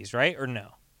do wheelies, right? Or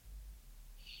no?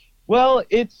 Well,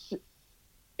 it's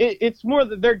more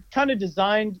that they're kind of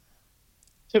designed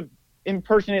to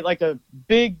impersonate like a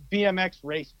big BMX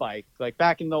race bike, like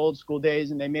back in the old school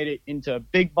days, and they made it into a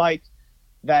big bike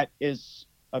that is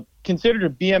considered a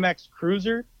BMX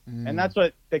cruiser, and that's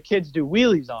what the kids do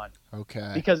wheelies on.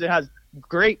 Okay. Because it has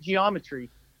great geometry,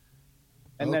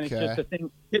 and then it's just a thing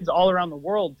kids all around the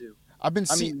world do. I've been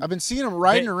seeing them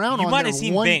riding around. You on might there have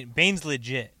seen Bane. Bane's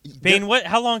legit. Bane,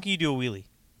 how long can you do a wheelie?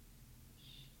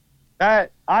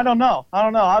 That I don't know.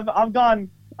 I've gone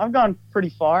pretty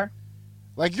far.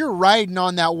 Like, you're riding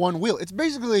on that one wheel. It's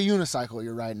basically a unicycle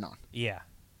you're riding on. Yeah.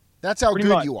 That's how pretty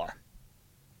good much. you are.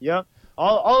 Yep.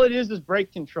 All it is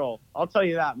brake control. I'll tell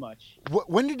you that much.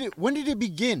 When did it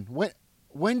begin?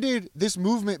 When did this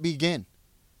movement begin?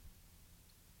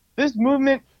 This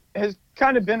movement has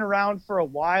kind of been around for a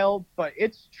while, but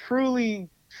it's truly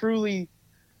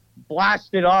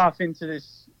blasted off into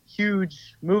this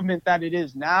huge movement that it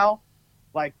is now,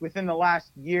 like within the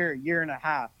last year and a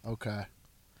half. Okay.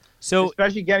 So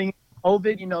especially getting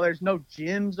COVID, there's no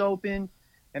gyms open,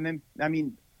 and then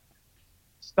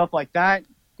stuff like that.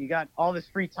 You got all this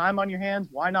free time on your hands.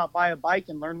 Why not buy a bike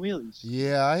and learn wheelies?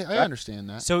 Yeah, I understand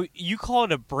that. So you call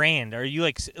it a brand? Are you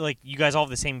like you guys all have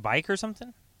the same bike or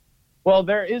something? Well,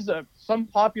 there is some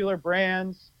popular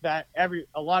brands that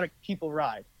a lot of people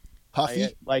ride.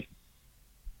 Huffy? Like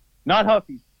not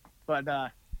Huffy, but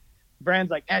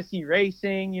brands like SE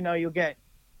Racing. You know, you'll get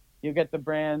the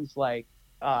brands like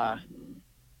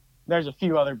there's a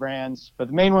few other brands, but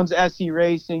the main one's SE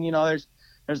Racing. You know, there's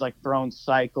like Throne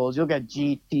Cycles. You'll get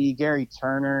GT, Gary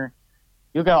Turner.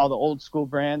 You'll get all the old school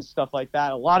brands, stuff like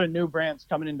that. A lot of new brands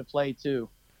coming into play too.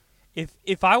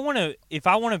 If I want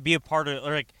to be a part of,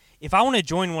 or like if I want to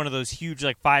join one of those huge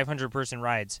like 500-person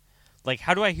rides, like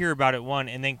how do I hear about it? One,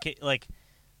 and then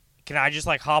can I just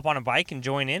like hop on a bike and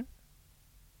join in?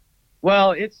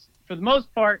 Well, it's for the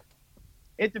most part,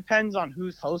 it depends on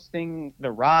who's hosting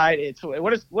the ride. It's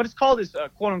what is called is a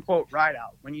quote unquote ride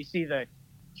out. When you see the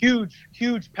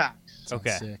huge packs,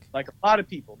 Okay. Sick. like a lot of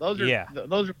people, those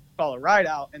are called a ride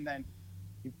out, and then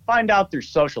you find out through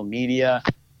social media.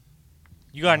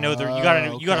 You gotta know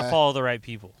you gotta follow the right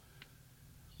people.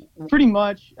 Pretty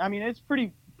much. I mean, it's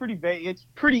pretty vague. It's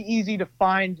pretty easy to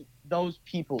find those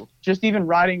people just even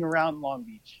riding around Long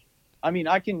Beach. I mean,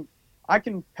 I can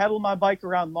pedal my bike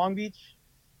around Long Beach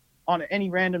on any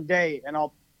random day, and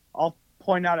I'll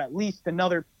point out at least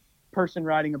another person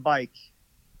riding a bike,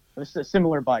 a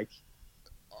similar bike.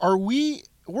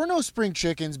 We're no spring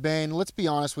chickens, Bane. Let's be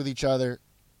honest with each other.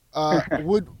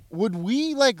 Would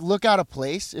we like look out of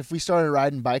place if we started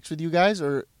riding bikes with you guys,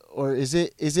 or is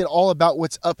it all about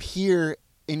what's up here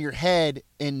in your head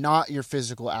and not your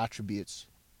physical attributes?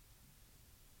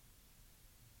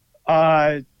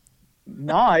 No,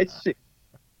 it's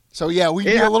so yeah, we'd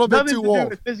be a little bit too old.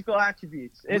 With physical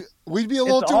attributes, We'd be a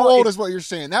little too old, is what you're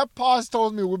saying. That pause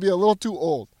told me we'd be a little too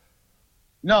old.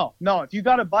 No. If you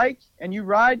got a bike and you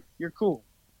ride, you're cool.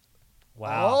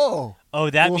 Wow.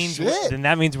 That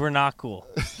means we're not cool.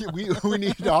 we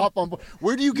need to hop on board.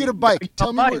 Where do you get a bike?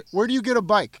 Tell me where do you get a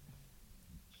bike?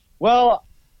 Well,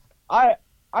 I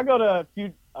go to a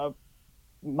few.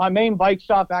 My main bike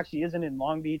shop actually isn't in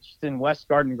Long Beach. It's in West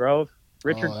Garden Grove.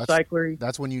 Richard Cyclery.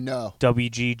 That's when you know.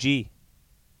 WGG.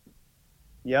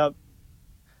 Yep.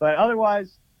 But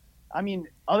otherwise,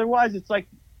 it's like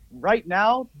right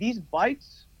now these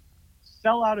bikes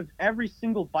sell out of every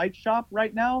single bike shop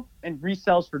right now and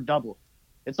resells for double.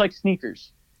 It's like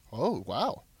sneakers. Oh,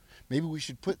 wow. Maybe we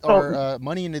should put our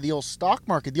money into the old stock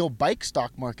market, the old bike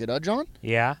stock market, John?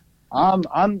 Yeah.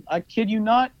 I kid you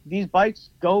not, these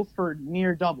bikes go for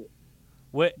near double.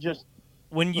 What? Just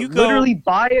when you literally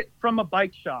buy it from a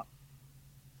bike shop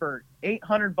for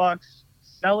 $800,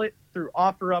 sell it through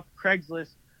OfferUp,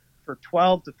 Craigslist for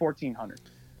 $1,200 to $1,400.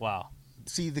 Wow.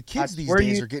 See, the kids these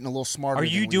days are getting a little smarter. Are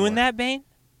you doing that, Bane?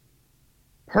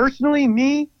 Personally,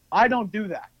 me, I don't do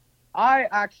that. I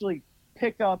actually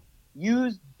pick up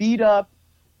used, beat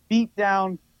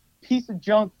down, piece of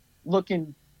junk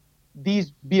looking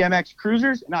these BMX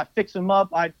cruisers, and I fix them up.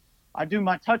 I do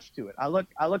my touch to it. I look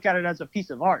at it as a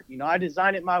piece of art. You know, I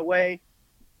design it my way,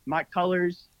 my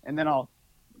colors, and then I'll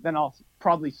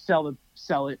probably sell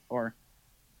it or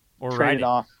trade it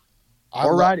off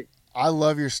or ride it. I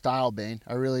love your style, Bane.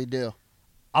 I really do.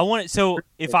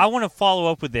 If I want to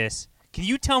follow up with this, can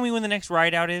you tell me when the next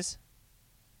ride out is?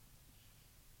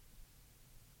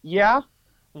 Yeah.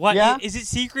 What? Yeah. Is it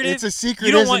secretive? It's a secret,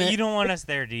 you isn't don't want us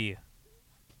there, do you?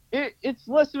 It's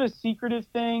less of a secretive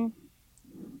thing,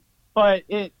 but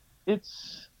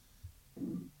it's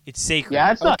sacred.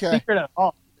 Yeah, it's not secret at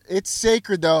all. It's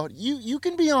sacred though. You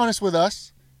can be honest with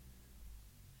us.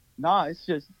 Nah, it's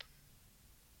just.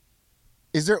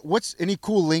 Is there any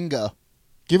cool lingo?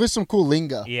 Give us some cool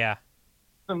lingo. Yeah.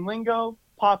 Some lingo,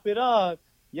 pop it up.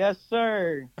 Yes,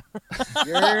 sir.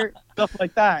 Stuff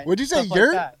like that. What'd you say?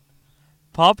 Like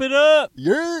pop it up.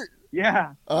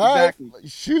 Yeah. All exactly. right.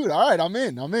 Shoot. All right. I'm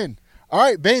in. All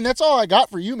right, Bane. That's all I got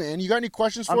for you, man. You got any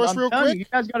questions for us real quick? You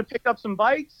guys got to pick up some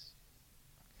bikes.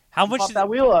 How much? Pop that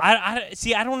wheel up. I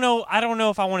don't know. I don't know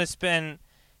if I want to spend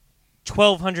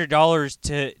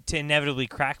 $1,200 to inevitably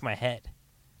crack my head.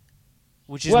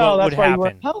 Which is what would happen. You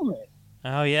wear a helmet.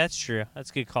 Oh yeah, that's true.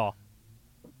 That's a good call.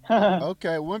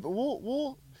 Okay,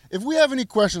 we'll if we have any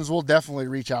questions, we'll definitely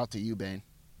reach out to you, Bane.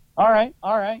 All right.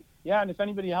 Yeah, and if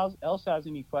anybody else has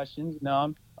any questions,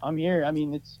 I'm here. I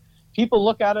mean, it's people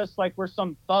look at us like we're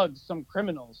some thugs, some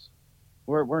criminals.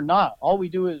 We're not. All we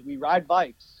do is we ride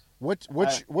bikes.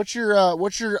 What's your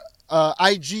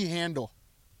IG handle?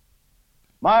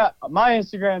 My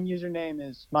Instagram username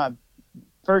is my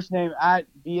first name at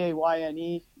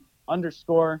BAYNE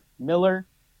 _ Miller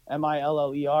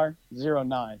MILLER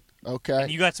 09. Okay.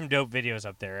 And you got some dope videos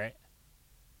up there, right?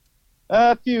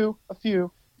 A few.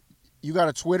 You got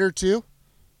a Twitter too?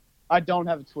 I don't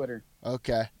have a Twitter.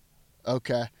 Okay.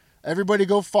 Everybody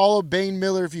go follow Bane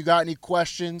Miller if you got any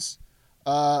questions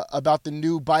about the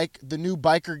new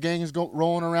biker gang is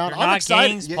rolling around. They're I'm not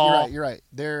excited. gangs, Yeah, Paul. You're right.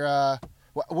 They're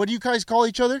what do you guys call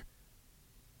each other?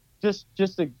 Just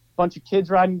a bunch of kids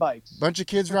riding bikes. Bunch of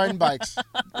kids riding bikes.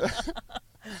 That's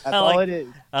all it is.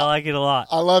 I like it a lot.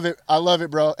 I love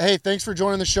it, bro. Hey, thanks for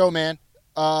joining the show, man.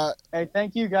 Hey,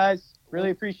 thank you guys.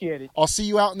 Really appreciate it. I'll see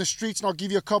you out in the streets and I'll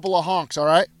give you a couple of honks, all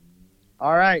right?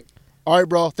 All right. All right,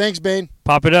 bro. Thanks, Bane.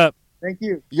 Pop it up. Thank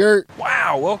you.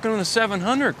 Wow, welcome to the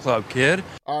 700 Club, kid.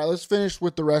 All right, let's finish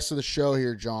with the rest of the show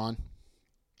here, John.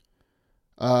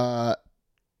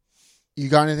 You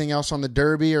got anything else on the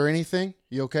Derby or anything?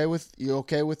 You okay with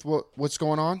what's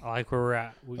going on? I like where we're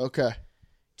at. Okay.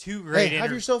 Two great.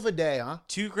 Have yourself a day, huh?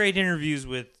 Two great interviews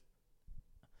with.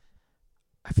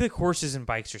 I feel like horses and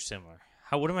bikes are similar.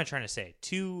 What am I trying to say?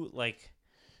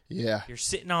 Yeah. You're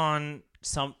sitting on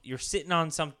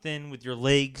something with your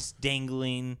legs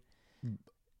dangling.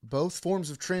 Both forms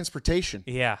of transportation.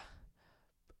 Yeah.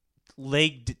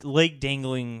 Leg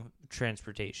dangling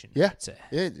transportation. Yeah. I'd say.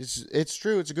 It's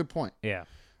true. It's a good point. Yeah.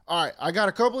 All right, I got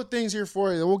a couple of things here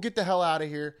for you. Then we'll get the hell out of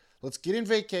here. Let's get in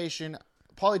vacation.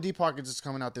 Pauly D Pockets is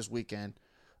coming out this weekend.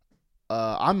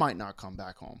 I might not come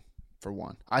back home for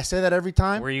one. I say that every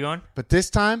time. Where are you going? But this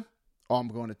time, I'm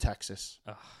going to Texas.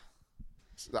 Ugh.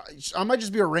 I might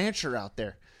just be a rancher out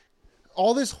there.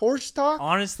 All this horse talk.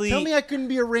 Honestly, tell me I couldn't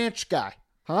be a ranch guy,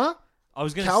 huh? I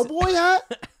was gonna cowboy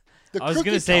hat. I was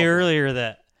gonna say earlier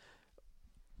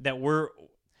that we're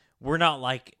not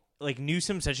like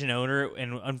Newsom's such an owner,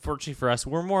 and unfortunately for us,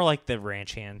 we're more like the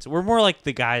ranch hands. We're more like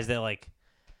the guys that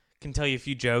can tell you a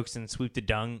few jokes and sweep the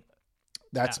dung.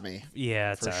 That's me. Yeah,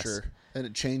 that's for us. Sure.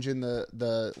 And changing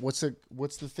the what's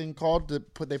the thing called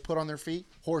they put on their feet?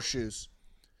 Horseshoes.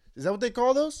 Is that what they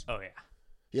call those? Oh Yeah.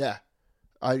 yeah.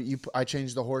 I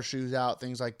changed the horseshoes out,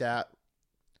 things like that.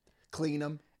 Clean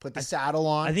them, put the saddle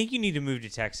on. I think you need to move to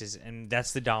Texas, and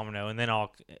that's the domino, and then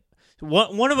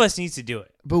one of us needs to do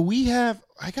it. But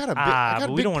I got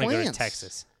but we don't want to go to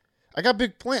Texas. I got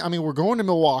big plans. I mean, we're going to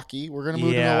Milwaukee. We're going to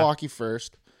move to Milwaukee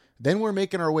first. Then we're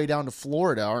making our way down to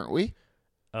Florida, aren't we?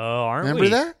 Oh, aren't we? Remember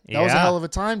that? Yeah. That was a hell of a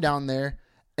time down there.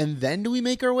 And then do we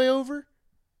make our way over?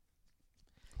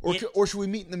 Or should we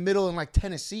meet in the middle in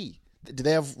Tennessee? Do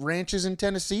they have ranches in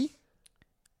Tennessee?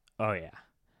 Oh yeah.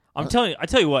 I tell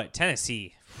you what,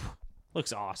 Tennessee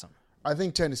looks awesome. I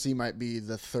think Tennessee might be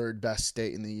the third best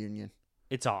state in the union.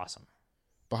 It's awesome.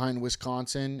 Behind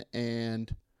Wisconsin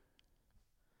and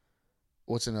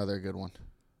what's another good one?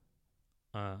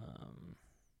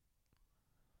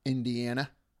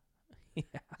 Indiana. Yeah.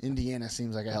 Indiana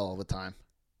seems like a hell of a time.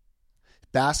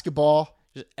 Basketball.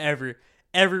 Just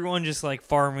everyone just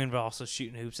farming but also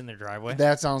shooting hoops in their driveway.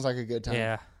 That sounds like a good time.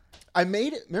 Yeah. I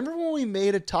made it. Remember when we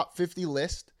made a top 50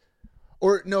 list?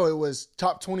 Or no, it was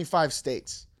top 25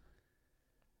 states.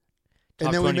 And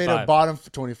then 25. We made a bottom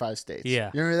 25 states.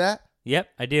 Yeah. You remember that? Yep,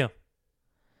 I do.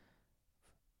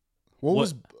 What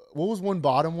was one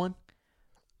bottom one?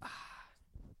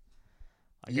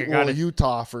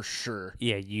 Utah for sure.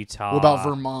 Yeah, Utah. What about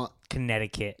Vermont?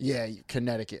 Connecticut. Yeah,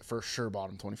 Connecticut for sure.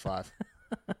 Bottom 25.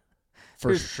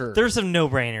 For sure. There's some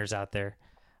no-brainers out there.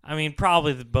 I mean,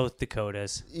 probably both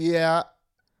Dakotas. Yeah.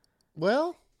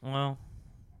 Well. No,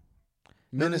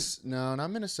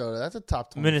 not Minnesota. That's a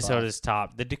top 25. Minnesota's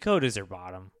top. The Dakotas are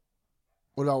bottom.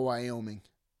 What about Wyoming?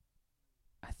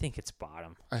 I think it's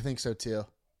bottom. I think so too.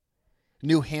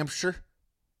 New Hampshire?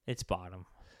 It's bottom.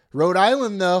 Rhode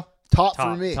Island, though. Top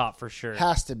for me. Top for sure.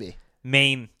 Has to be.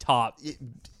 Maine, top.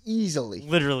 Easily.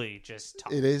 Literally just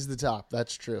top. It is the top.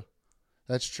 That's true.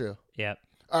 Yep.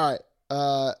 All right.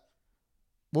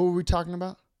 What were we talking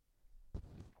about?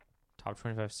 Top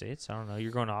 25 states? I don't know.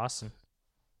 You're going to Austin.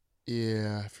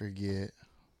 Yeah, I forget.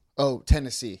 Oh,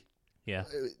 Tennessee. Yeah.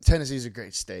 Tennessee's a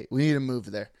great state. We need to move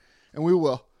there. And we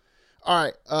will. All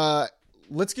right.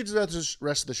 Let's get to the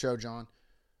rest of the show, John.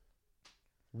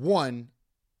 One,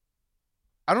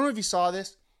 I don't know if you saw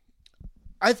this.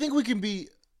 I think we can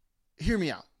hear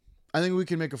me out. I think we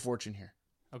can make a fortune here.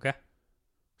 Okay.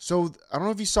 So I don't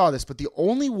know if you saw this, but the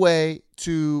only way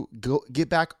to get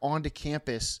back onto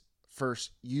campus for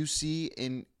UC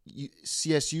and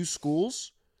CSU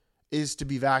schools is to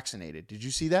be vaccinated. Did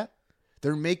you see that?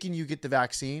 They're making you get the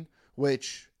vaccine,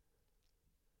 which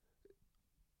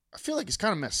I feel like it's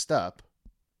kind of messed up,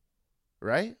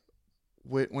 right?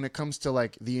 When it comes to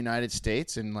the United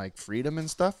States and freedom and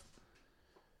stuff.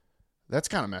 That's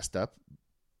kind of messed up.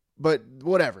 But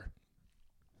whatever.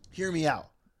 Hear me out.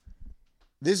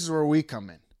 This is where we come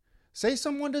in. Say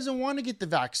someone doesn't want to get the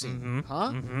vaccine,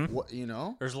 huh? What, you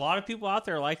know? There's a lot of people out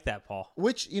there like that, Paul.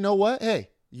 Which, you know what? Hey,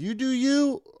 you do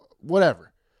you,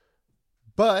 whatever.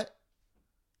 But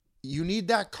you need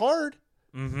that card.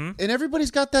 And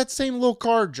everybody's got that same little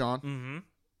card, John.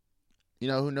 You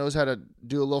know who knows how to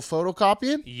do a little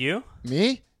photocopying? You?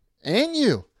 Me? And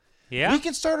you. Yeah. We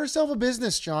can start ourselves a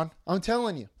business, John. I'm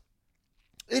telling you.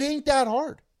 It ain't that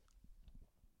hard.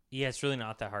 Yeah, it's really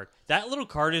not that hard. That little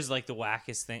card is like the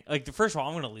wackest thing. Like, first of all,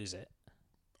 I'm going to lose it.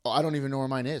 Oh, I don't even know where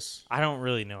mine is. I don't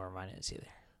really know where mine is either.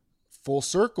 Full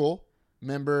circle.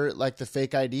 Remember, like, the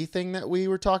fake ID thing that we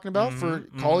were talking about for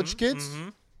college kids?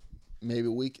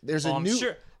 Maybe there's a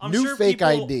new fake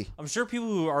ID. I'm sure people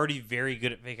who are already very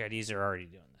good at fake IDs are already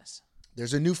doing this.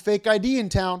 There's a new fake ID in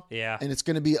town. Yeah. And it's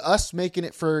going to be us making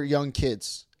it for young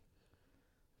kids.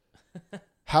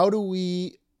 How do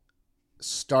we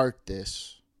start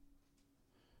this?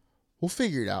 We'll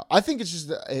figure it out. I think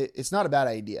it's not a bad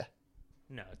idea.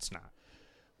 No, it's not.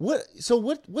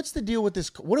 What's the deal with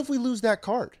this? What if we lose that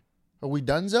card? Are we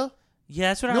donezo? Yeah,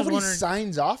 that's what I was wondering. Nobody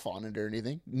signs off on it or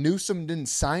anything. Newsom didn't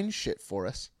sign shit for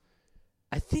us.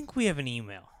 I think we have an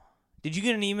email. Did you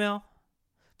get an email?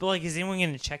 But, like, is anyone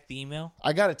going to check the email?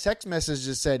 I got a text message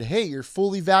that said, hey, you're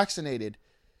fully vaccinated.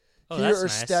 Oh, Here that's are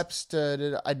nice. steps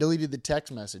to... I deleted the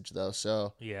text message, though,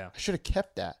 so... Yeah. I should have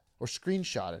kept that or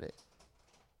screenshotted it.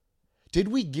 Did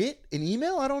we get an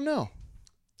email? I don't know.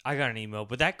 I got an email,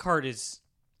 but that card is,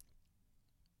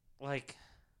 like...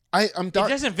 It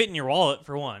doesn't fit in your wallet,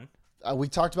 for one. We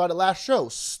talked about it last show.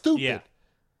 Stupid. Yeah.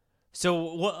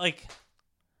 So, what, like...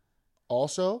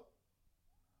 Also,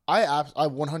 I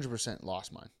 100%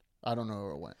 lost mine. I don't know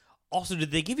where it went. Also,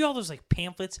 did they give you all those, like,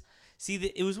 pamphlets? See,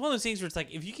 it was one of those things where it's like,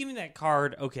 if you give me that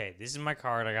card, okay, this is my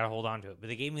card, I gotta hold on to it. But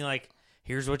they gave me, like,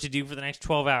 here's what to do for the next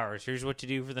 12 hours. Here's what to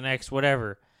do for the next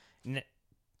whatever. Now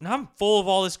I'm full of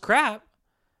all this crap.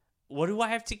 What do I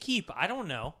have to keep? I don't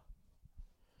know.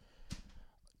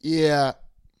 Yeah.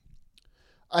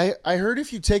 I heard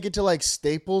if you take it to, like,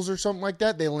 Staples or something like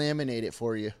that, they laminate it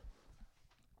for you.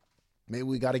 Maybe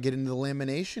we got to get into the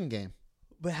lamination game.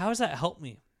 But how does that help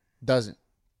me? Doesn't.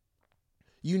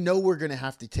 You know we're going to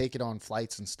have to take it on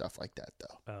flights and stuff like that,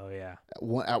 though. Oh, yeah.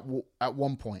 At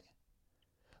one point.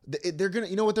 They're gonna.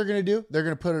 You know what they're going to do? They're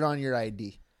going to put it on your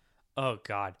ID. Oh,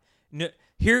 God. No,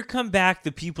 here come back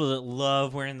the people that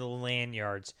love wearing the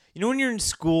lanyards. You know when you're in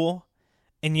school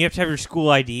and you have to have your school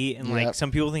ID and, like,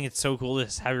 some people think it's so cool to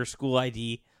just have your school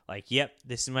ID. Like, yep,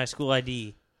 this is my school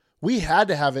ID. We had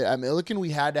to have it at Milliken.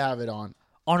 We had to have it on.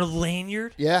 On a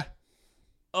lanyard? Yeah.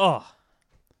 Oh.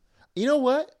 You know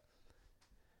what?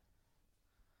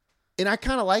 And I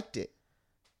kind of liked it.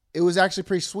 It was actually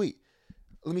pretty sweet.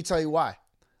 Let me tell you why.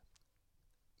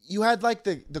 You had, like,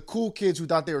 the cool kids who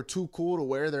thought they were too cool to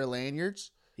wear their lanyards.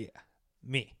 Yeah.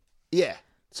 Me. Yeah.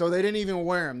 So they didn't even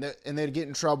wear them, and they'd get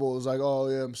in trouble. It was like, oh,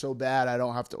 yeah, I'm so bad. I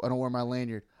don't wear my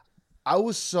lanyard. I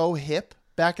was so hip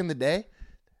back in the day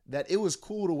that it was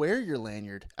cool to wear your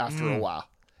lanyard after a while.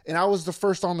 And I was the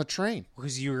first on the train.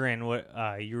 Because you were in what?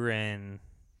 You were in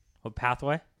what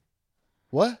pathway?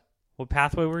 What? What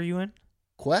pathway were you in?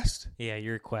 Quest? Yeah,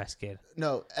 you're a Quest kid.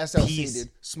 No, SLC, Peace. dude.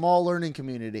 Small learning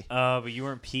community. Oh, but you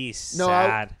weren't Peace. No,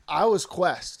 Sad. I was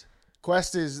Quest.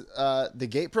 Quest is the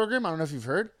GATE program. I don't know if you've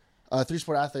heard.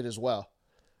 3-sport athlete as well.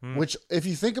 Which, if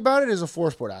you think about it, is a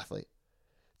 4-sport athlete.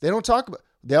 They don't talk about...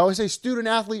 They always say student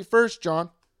athlete first,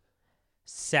 John.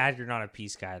 Sad you're not a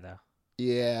Peace guy, though.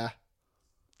 Yeah.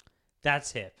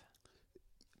 That's hip.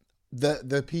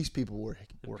 The Peace people were hip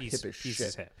as Peace shit.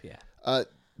 is hip, yeah.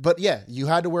 But yeah, you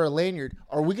had to wear a lanyard.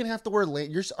 Are we going to have to wear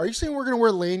lanyards? Are you saying we're going to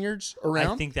wear lanyards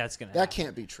around? I think that's going to That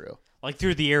can't be true. Like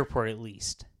through the airport, at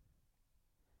least.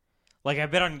 Like, I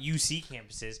bet on UC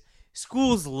campuses,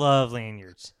 schools love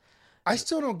lanyards. I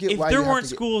still don't get if why there you have weren't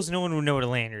to schools, no one would know what a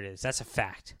lanyard is. That's a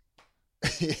fact.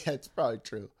 Yeah, it's probably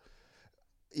true.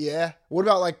 Yeah. What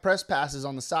about, like, press passes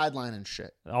on the sideline and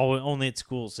shit? Only at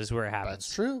schools is where it happens.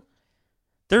 That's true.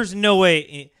 There's no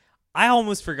way. I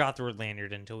almost forgot the word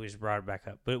lanyard until we just brought it back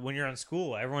up. But when you're on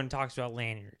school, everyone talks about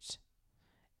lanyards.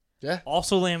 Yeah.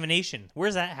 Also lamination.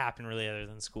 Where's that happen really other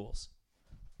than schools?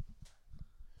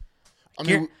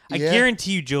 I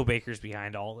guarantee you Joe Baker's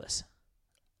behind all this.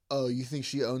 Oh, you think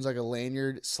she owns like a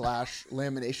lanyard /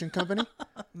 lamination company?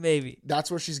 Maybe. That's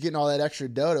where she's getting all that extra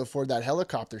dough to afford that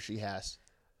helicopter she has.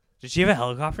 Does she have a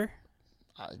helicopter?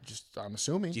 I'm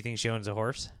assuming. Do you think she owns a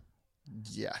horse?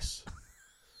 Yes.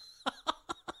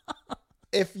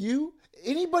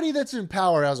 Anybody that's in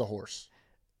power has a horse.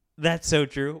 That's so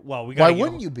true. Well, why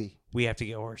wouldn't you be? We have to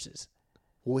get horses.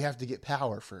 Well, we have to get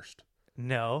power first.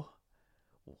 No.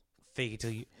 Fake it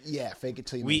till you. Yeah, fake it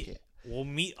till you make it. We'll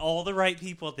meet all the right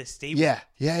people at this stable. Yeah.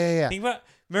 Think about.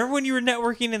 Remember when you were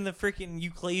networking in the freaking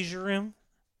Euclasia room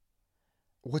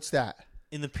What's that?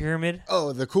 in the pyramid?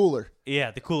 Oh, the cooler.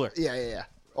 Yeah, the cooler. Yeah.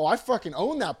 Oh, I fucking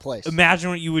own that place. Imagine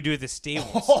what you would do at the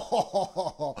stables.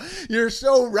 Oh, you're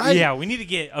so right. Yeah, we need to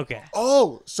get okay.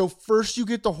 Oh, so first you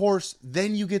get the horse,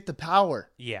 then you get the power.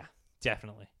 Yeah,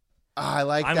 definitely. I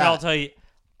like that. I'll tell you.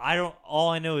 All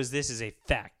I know is this is a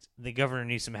fact. The Governor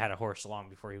Newsom had a horse long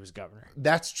before he was governor.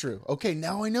 That's true. Okay,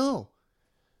 now I know.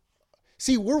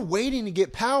 See, we're waiting to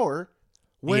get power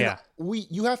when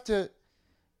you have to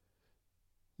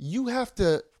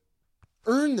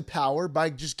earn the power by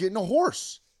just getting a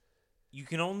horse. You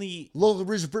can only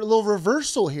little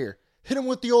reversal here. Hit him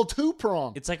with the old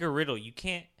two-prong. It's like a riddle. You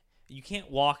can't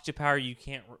walk to power. You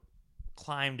can't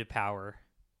climb to power.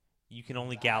 You can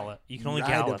only gallop. You can only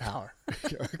gallop to power.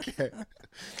 Okay.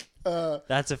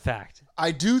 That's a fact.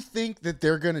 I do think that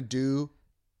they're gonna do.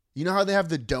 You know how they have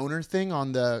the donor thing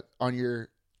on your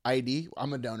ID?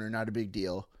 I'm a donor, not a big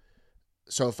deal.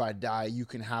 So if I die, you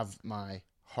can have my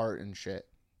heart and shit.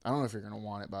 I don't know if you're gonna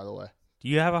want it, by the way. Do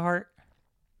you have a heart?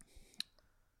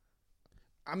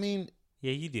 I mean,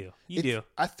 yeah, you do. You do.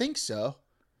 I think so.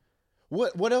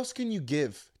 What else can you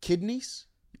give? Kidneys?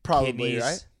 Probably,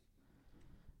 Kidneys.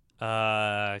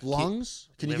 right? Lungs?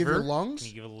 Can you give your lungs? Can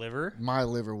you give a liver? My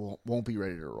liver won't be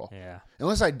ready to roll. Yeah.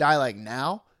 Unless I die like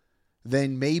now,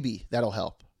 then maybe that'll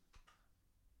help.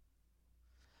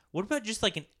 What about just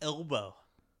like an elbow?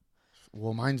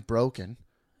 Well, mine's broken.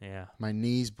 Yeah. My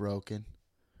knee's broken.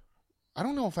 I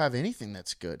don't know if I have anything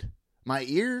that's good. My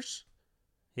ears.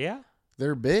 Yeah.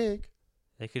 They're big.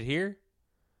 They could hear.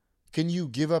 Can you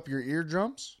give up your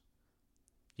eardrums?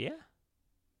 Yeah.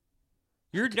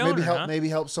 You're a donor, maybe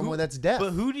help someone that's deaf.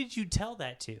 But who did you tell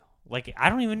that to? Like, I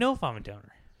don't even know if I'm a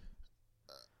donor.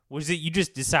 Was it you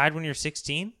just decide when you're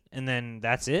 16 and then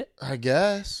that's it? I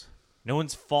guess. No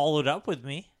one's followed up with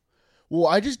me. Well,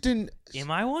 I just didn't.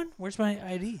 Am I one? Where's my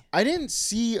ID? I didn't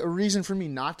see a reason for me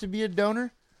not to be a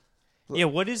donor. Yeah,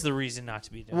 what is the reason not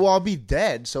to be a donor? Well, I'll be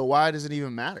dead, so why does it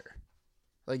even matter?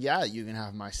 Like, yeah, you can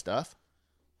have my stuff.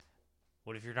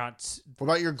 What if you're not? What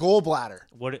about your gallbladder?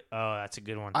 Oh, that's a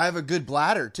good one. I have a good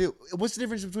bladder, too. What's the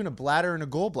difference between a bladder and a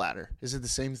gallbladder? Is it the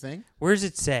same thing? Where does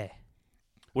it say?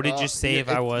 Would it just say if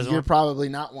I was You're one? probably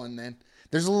not one then.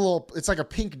 There's a little, it's like a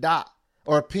pink dot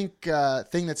or a pink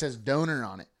thing that says donor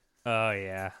on it. Oh,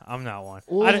 yeah. I'm not one.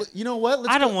 Well, you know what?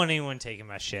 I don't want anyone taking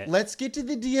my shit. Let's get to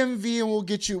the DMV and we'll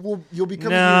get you, you'll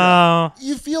become a No. hero.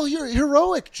 You feel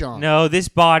heroic, John. No, this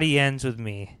body ends with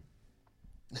me.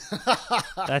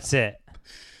 That's it.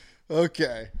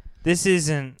 Okay. This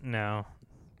isn't, no.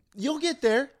 You'll get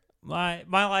there. My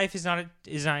life is not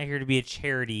here to be a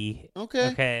charity.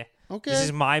 Okay. Okay. This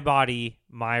is my body,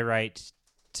 my right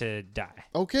to die.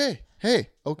 Okay. Hey.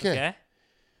 Okay.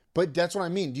 But that's what I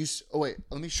mean. Wait.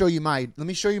 Let me show you my.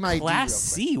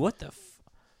 Class ID C. What the?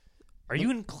 Are you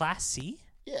in Class C?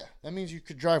 Yeah. That means you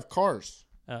could drive cars.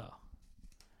 Oh. Are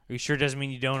you sure it doesn't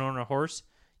mean you don't own a horse?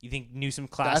 You think Newsom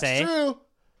Class A? That's true.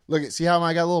 Look see how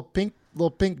I got a little pink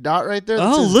dot right there?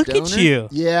 Oh, look at you.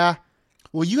 Yeah.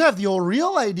 Well, you have the old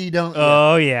real ID, don't you?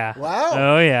 Oh yeah. Wow.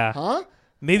 Oh yeah. Huh?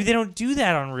 Maybe they don't do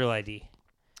that on Real ID.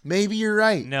 Maybe you're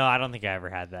right. No, I don't think I ever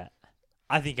had that.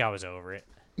 I think I was over it.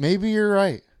 Maybe you're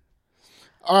right.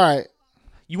 All right.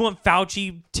 You want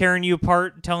Fauci tearing you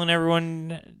apart, telling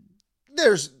everyone?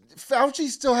 Fauci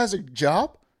still has a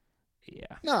job? Yeah.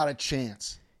 Not a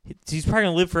chance. He's probably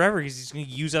going to live forever because he's going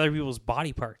to use other people's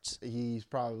body parts. He's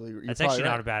probably... That's actually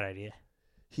not a bad idea.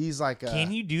 He's like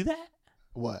Can you do that?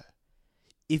 What?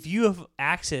 If you have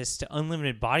access to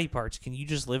unlimited body parts, can you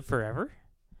just live forever?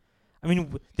 I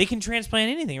mean, they can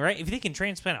transplant anything, right? If they can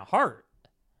transplant a heart.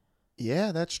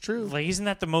 Yeah, that's true. Like, isn't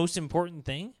that the most important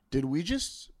thing? Did we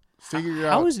just figure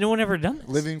out... How has no one ever done this?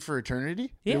 Living for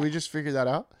eternity? Yeah. Did we just figure that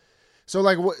out? So,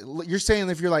 like, what you're saying,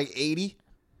 if you're like 80,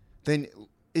 then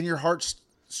in your heart's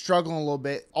struggling a little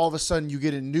bit, all of a sudden you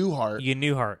get a new heart. You get a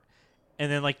new heart.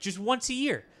 And then, like, just once a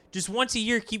year,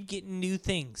 keep getting new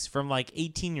things from, like,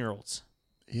 18-year-olds.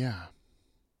 Yeah.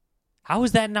 How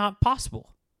is that not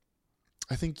possible?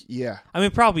 I think, yeah. I mean,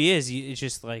 it probably is. It's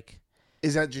just, like...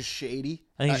 Is that just shady?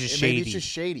 I think it's just shady. Maybe it's just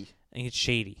shady. I think it's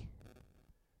shady.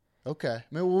 Okay.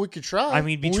 Maybe we could try. I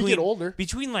mean, when we get older.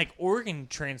 Between, like, organ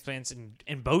transplants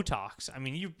and Botox, I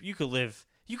mean, you could live...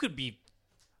 You could be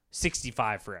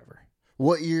 65 forever.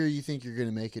 What year you think you're going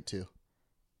to make it to?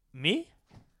 Me?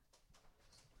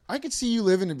 I could see you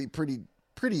living to be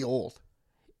pretty old.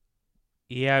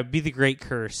 Yeah, it'd be the great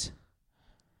curse.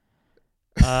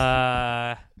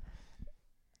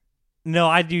 No,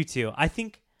 I do too. I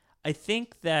think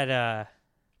that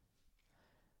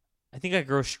I think I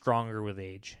grow stronger with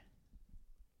age.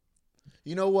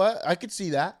 You know what? I could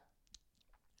see that.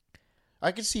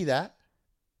 Because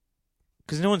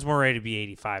no one's more ready to be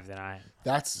 85 than I am.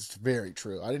 That's very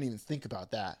true. I didn't even think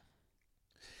about that.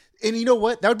 And you know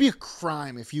what? That would be a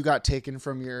crime if you got taken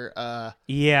from your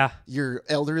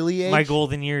elderly age. My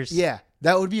golden years. Yeah,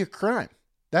 that would be a crime.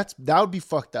 That would be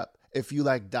fucked up. If you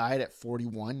like died at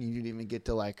 41, you didn't even get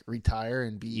to like retire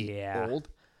and be old.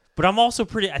 But I'm also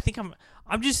pretty. I think I'm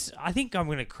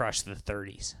gonna crush the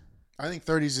 30s. I think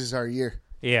 30s is our year.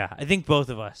 Yeah, I think both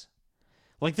of us.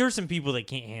 Like, there's some people that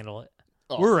can't handle it.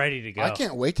 Oh, we're ready to go. I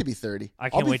can't wait to be 30. I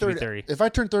can't wait to be 30. If I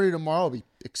turn 30 tomorrow, I'll be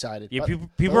excited. Yeah,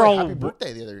 people are all happy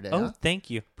birthday the other day. Oh, huh? Thank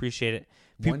you, appreciate it.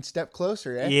 One step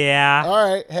closer, eh? Yeah.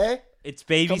 All right, hey. It's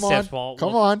baby steps, Paul.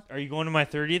 Come on. Are you going to my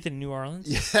 30th in New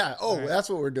Orleans? Yeah. Oh, right. That's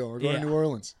what we're doing. We're going to New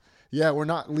Orleans. Yeah, we're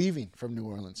not leaving from New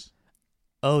Orleans.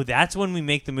 Oh, that's when we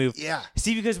make the move. Yeah.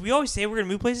 See, because we always say we're going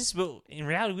to move places, but in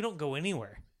reality, we don't go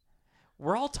anywhere.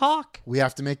 We're all talk. We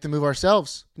have to make the move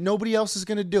ourselves. Nobody else is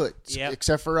going to do it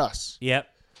except for us. Yep.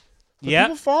 But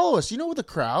people follow us. You know, with the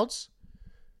crowds,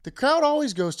 the crowd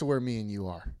always goes to where me and you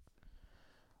are.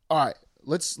 All right,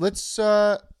 let's.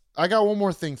 I got one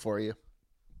more thing for you.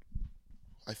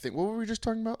 I think, what were we just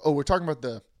talking about? Oh, we're talking about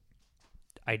the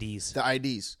IDs. The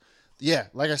IDs. Yeah,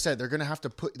 like I said, they're gonna have to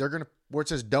put. They're gonna where it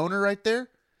says donor right there.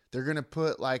 They're gonna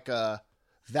put like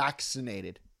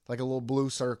vaccinated, like a little blue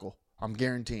circle. I'm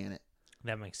guaranteeing it.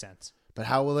 That makes sense. But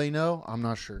how will they know? I'm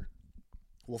not sure.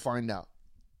 We'll find out.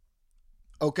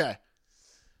 Okay.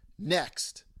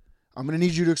 Next, I'm going to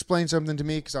need you to explain something to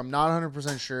me because I'm not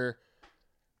 100% sure.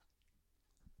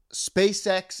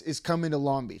 SpaceX is coming to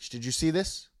Long Beach. Did you see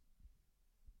this?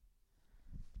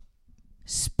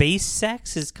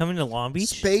 SpaceX is coming to Long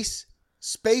Beach?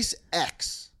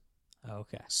 SpaceX. Oh,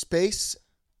 okay. SpaceX.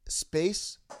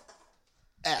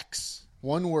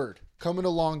 One word. Coming to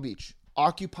Long Beach.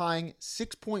 Occupying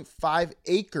 6.5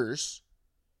 acres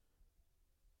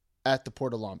at the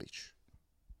Port of Long Beach.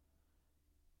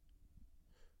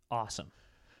 Awesome.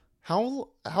 How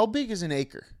big is an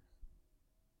acre?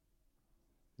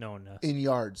 No one knows. In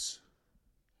yards.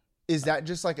 Is that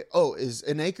just like is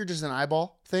an acre just an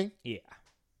eyeball thing? Yeah.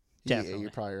 Definitely. Yeah,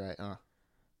 you're probably right.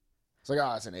 It's like,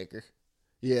 it's an acre.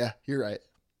 Yeah, you're right.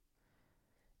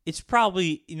 It's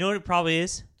probably, you know what it probably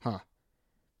is? Huh.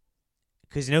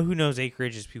 Because you know who knows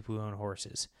acreage is people who own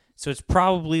horses. So it's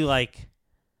probably like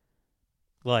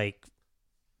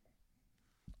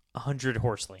 100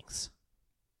 horse lengths.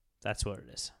 That's what it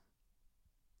is.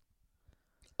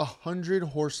 100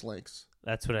 horse lengths.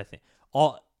 That's what I think.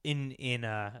 All in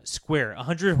square.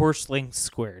 100 horse lengths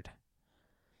squared.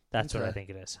 That's what I think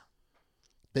it is.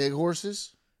 Big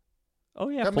horses? Oh,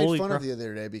 yeah. Got made fun of the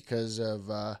other day because of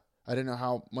I didn't know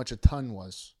how much a ton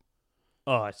was.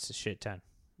 Oh, it's a shit ton.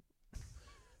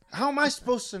 How am I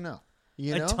supposed to know?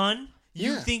 You know? A ton?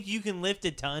 You think you can lift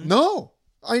a ton? No.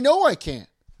 I know I can't.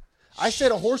 I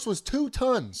said a horse was 2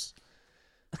 tons.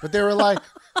 But they were like...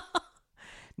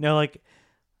 No, like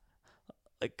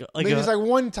maybe it's like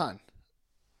 1 ton.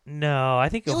 No, I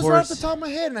think it was right off the top of my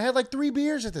head, and I had like 3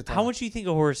 beers at the time. How much do you think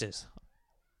a horse is?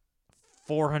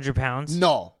 400 pounds?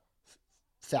 No.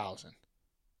 1,000.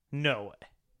 No way.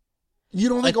 You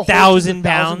don't think a horse is 1,000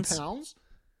 pounds?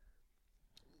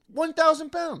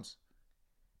 1,000 pounds.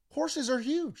 Horses are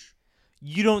huge.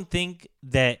 You don't think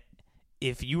that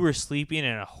if you were sleeping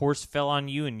and a horse fell on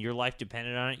you and your life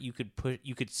depended on it, you could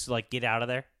like get out of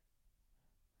there?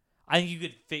 I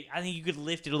think you could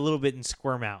lift it a little bit and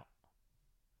squirm out.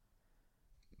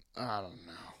 I don't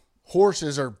know.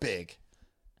 Horses are big.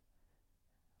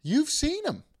 You've seen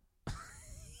them.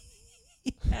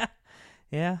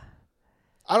 Yeah.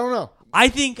 I don't know. I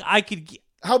think I could.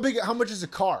 How much is a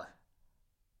car?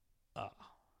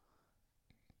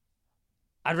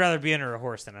 I'd rather be under a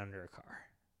horse than under a car.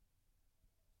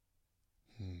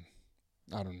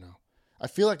 I don't know. I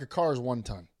feel like a car is 1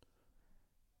 ton.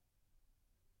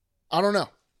 I don't know.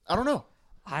 I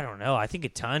don't know. I think a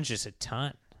ton's just a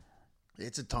ton.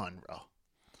 It's a ton, bro.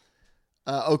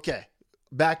 Okay.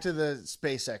 Back to the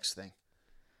SpaceX thing.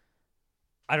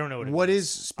 I don't know what is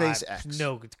SpaceX.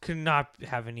 No, could not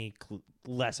have any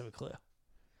less of a clue.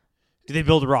 Do they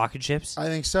build rocket ships? I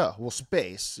think so. Well,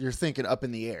 space, you're thinking up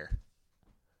in the air.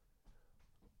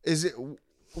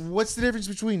 What's the difference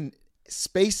between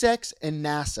SpaceX and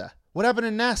NASA? What happened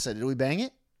to NASA? Did we bang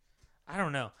it? I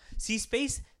don't know. See,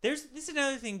 space, this is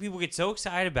another thing people get so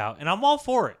excited about, and I'm all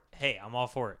for it. Hey, I'm all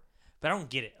for it. But I don't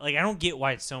get it. Like, I don't get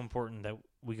why it's so important that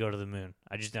we go to the moon.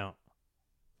 I just don't.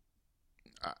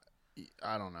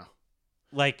 I don't know.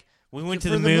 Like, we went to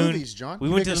the moon. Movies, John. We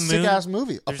went to the moon. Sick ass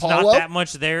movie. There's Apollo? not that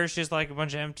much there. It's just like a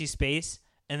bunch of empty space.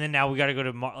 And then now we got to go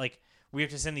to Mars. Like, we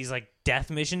have to send these, like, death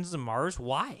missions to Mars?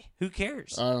 Why? Who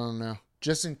cares? I don't know.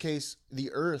 Just in case the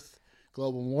Earth,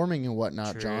 global warming and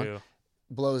whatnot, True. John,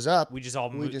 blows up. We just all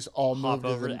move move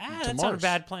over. to That's Mars. not a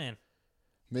bad plan.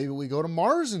 Maybe we go to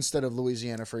Mars instead of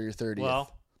Louisiana for your 30th.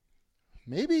 Well,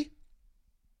 maybe.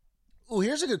 Oh,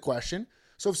 here's a good question.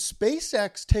 So if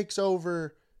SpaceX takes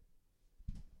over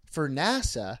for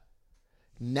NASA,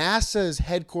 NASA's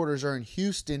headquarters are in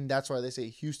Houston. That's why they say,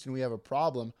 Houston, we have a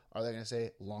problem. Are they going to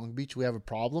say, Long Beach, we have a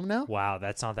problem now? wow,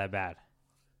 that's not that bad.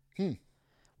 Hmm.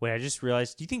 Wait, I just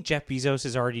realized, do you think Jeff Bezos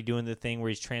is already doing the thing where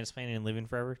he's transplanting and living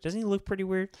forever? Doesn't he look pretty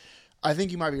weird? I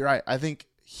think you might be right. I think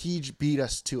he beat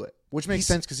us to it, which makes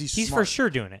sense because he's for smart. sure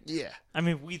doing it. Yeah. I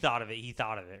mean, we thought of it. He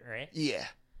thought of it, right? Yeah.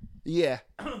 Yeah.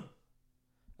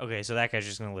 Okay, so that guy's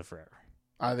just going to live forever.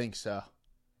 I think so.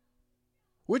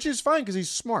 Which is fine because he's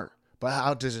smart. But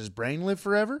how does his brain live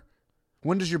forever?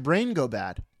 When does your brain go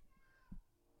bad?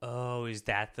 Oh, is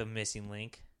that the missing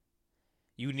link?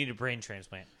 You would need a brain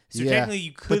transplant. So Yeah, technically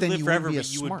you but could then live you forever, wouldn't be but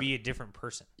as you would smart. be a different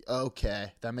person.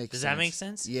 Okay, that makes Does sense. that make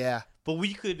sense? Yeah. But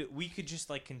we could just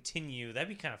like continue. That'd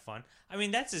be kind of fun. I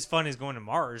mean, that's as fun as going to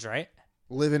Mars, right?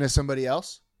 Living as somebody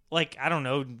else? Like, I don't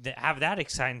know, have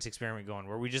that science experiment going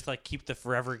where we just like keep the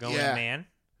forever going Yeah. man.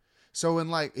 So in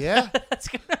like, yeah, That's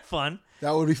kind of fun.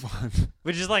 that would be fun.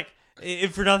 But just like,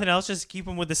 if for nothing else, just keep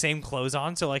him with the same clothes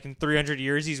on. So like in 300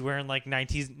 years, he's wearing like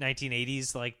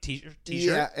 1980s like t-shirt.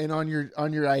 Yeah, and on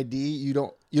your ID, you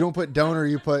don't put donor,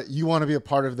 you want to be a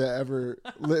part of the ever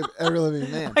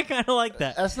living man. I kind of like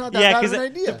that. That's not that bad of an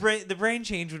idea. The brain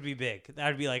change would be big. That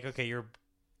would be like, okay, you're a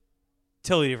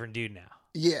totally different dude now,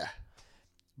 Yeah,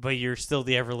 but you're still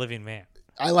the ever living man.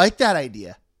 I like that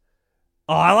idea.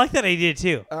 Oh, I like that idea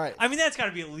too. All right. I mean, that's got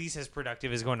to be at least as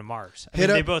productive as going to Mars. I Hit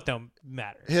mean, they up- both don't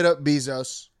matter. Hit up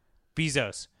Bezos.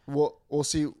 Bezos. We'll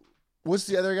see. What's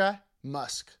the other guy?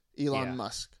 Musk. Elon Yeah.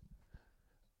 Musk.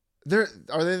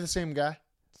 Are they the same guy?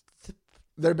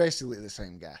 They're basically the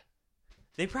same guy.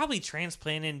 They probably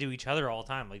transplant into each other all the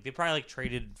time. Like they probably like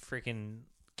traded freaking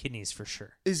kidneys for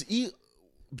sure. Is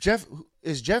Jeff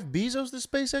Bezos the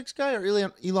SpaceX guy or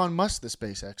Elon Musk the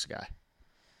SpaceX guy?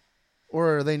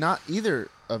 Or are they not either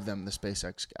of them the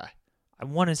SpaceX guy? I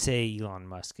want to say Elon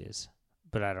Musk is,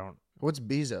 but I don't. What's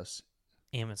Bezos?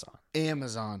 Amazon.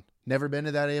 Amazon. Never been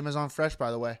to that Amazon Fresh,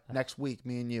 by the way. Next week,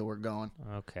 me and you, we're going.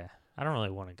 Okay. I don't really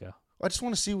want to go. I just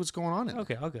want to see what's going on in there.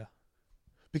 Okay, I'll go.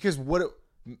 Because what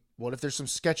if there's some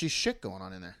sketchy shit going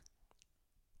on in there?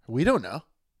 We don't know.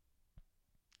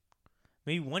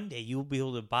 Maybe one day you'll be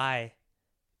able to buy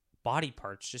body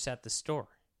parts just at the store.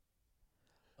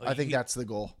 Oh, I think that's the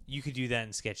goal. You could do that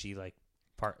in sketchy like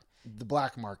part. The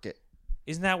black market.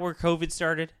 Isn't that where COVID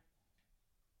started?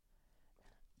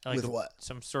 Like With what?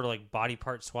 Some sort of like body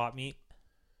part swap meet.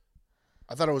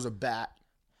 I thought it was a bat.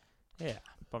 Yeah,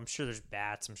 but I'm sure there's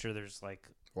bats. I'm sure there's like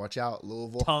Watch out,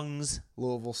 Louisville. tongues.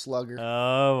 Louisville Slugger.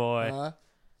 Oh boy.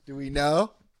 Do we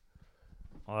know?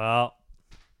 Well,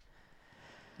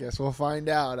 Guess we'll find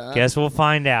out. Huh? guess we'll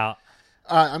find out.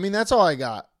 I mean, that's all I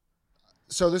got.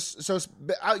 So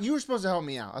you were supposed to help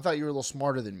me out. I thought you were a little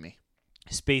smarter than me.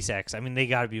 SpaceX. I mean, they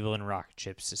got to be building rocket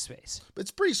ships to space. But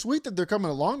it's pretty sweet that they're coming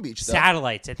to Long Beach, though.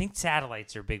 Satellites. I think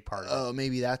satellites are a big part of it. Oh,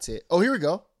 maybe that's it. Oh, here we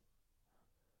go.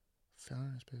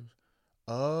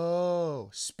 Oh,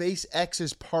 SpaceX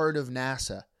is part of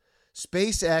NASA.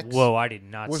 SpaceX Whoa, I did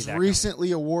not was see that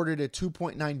recently awarded a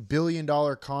 $2.9 billion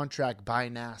contract by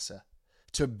NASA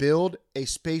to build a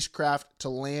spacecraft to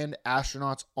land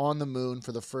astronauts on the moon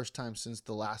for the first time since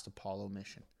the last Apollo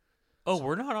mission. coming. Oh,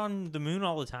 we're not on the moon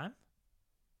all the time?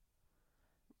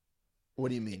 What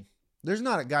do you mean? There's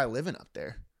not a guy living up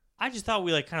there. I just thought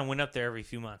we like kind of went up there every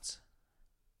few months.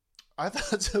 I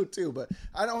thought so too, but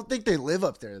I don't think they live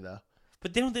up there though.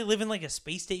 But don't they live in like a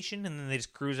space station and then they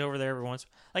just cruise over there every once?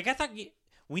 Like I thought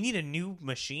we need a new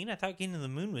machine. I thought getting to the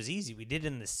moon was easy. We did it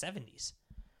in the 70s.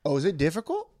 Oh, is it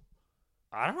difficult?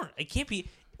 I don't. It can't be.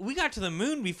 We got to the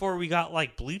moon before we got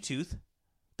like Bluetooth.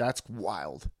 That's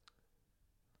wild.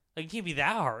 Like it can't be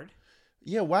that hard.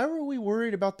 Yeah, why were we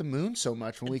worried about the moon so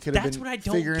much when we could have That's been what I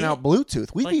don't figuring get. out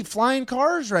Bluetooth? We'd be Like- flying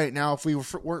cars right now if we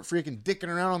weren't freaking dicking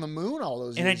around on the moon all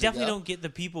those And I years definitely ago. don't get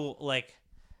the people like,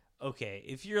 okay,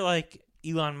 if you're like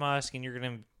Elon Musk and you're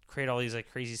gonna create all these like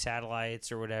crazy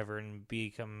satellites or whatever and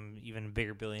become even a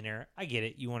bigger billionaire, I get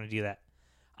it. You want to do that.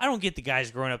 I don't get the guys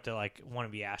growing up that like want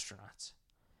to be astronauts.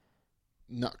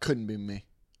 No, couldn't be me.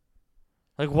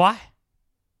 Like why?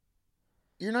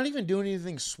 You're not even doing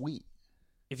anything sweet.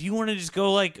 If you want to just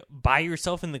go like by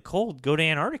yourself in the cold, go to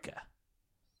Antarctica.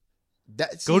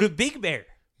 That's Go to Big Bear.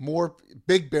 more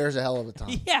Big Bear's a hell of a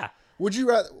time. Yeah. Would you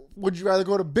rather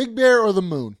go to Big Bear or the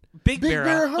moon? Big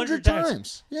Bear 100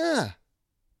 times. Yeah.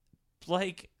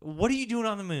 Like, what are you doing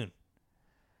on the moon?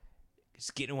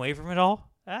 Just getting away from it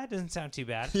all? That doesn't sound too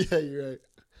bad. Yeah,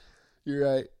 you're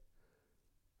right.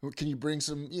 Can you bring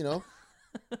some,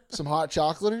 some hot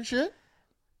chocolate and shit?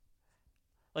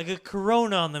 Like a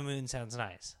Corona on the moon sounds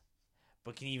nice.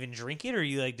 But can you even drink it, or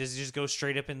does it just go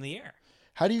straight up in the air?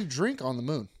 How do you drink on the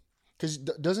moon? Because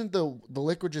doesn't the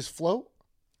liquid just float?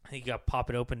 I think you got to pop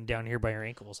it open down here by your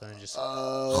ankles and then just...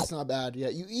 Oh, that's not bad. Yeah,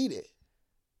 you eat it.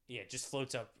 Yeah, it just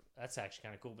floats up. That's actually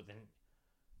kind of cool, but then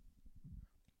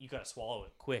you got to swallow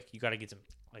it quick. You got to get some,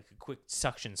 a quick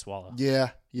suction swallow.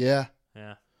 Yeah. Yeah.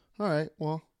 All right,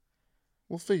 well,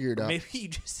 we'll figure it out. Maybe you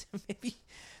just...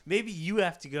 Maybe you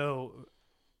have to go...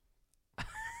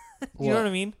 You know what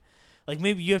I mean? Like,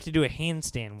 maybe you have to do a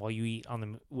handstand while you eat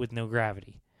with no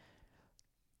gravity.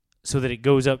 So that it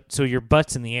goes up, so your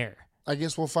butt's in the air. I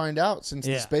guess we'll find out since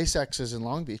the SpaceX is in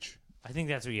Long Beach. I think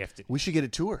that's what you have to do. We should get a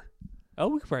tour. Oh,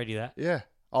 we could probably do that. Yeah.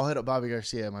 I'll hit up Bobby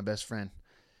Garcia, my best friend,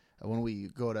 when we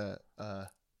go to,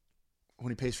 when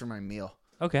he pays for my meal.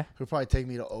 Okay. He'll probably take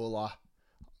me to Ola,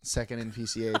 second in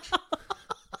PCH.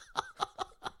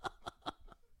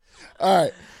 All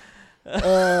right.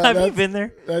 Have you been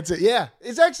there? That's it. Yeah.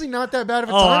 It's actually not that bad of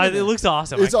a time. It looks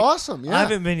awesome. It's awesome. Yeah. I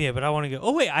haven't been yet, but I want to go.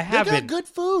 Oh, wait. I have been. They got good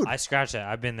food. I scratched that.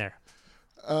 I've been there.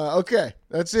 Okay.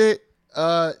 That's it.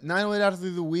 908 Athlete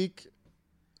of the Week.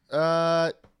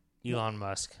 Elon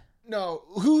Musk. No.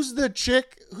 Who's the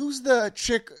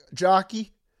chick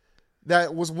jockey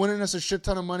that was winning us a shit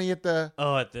ton of money at the...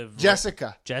 Oh, at the...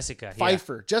 Jessica.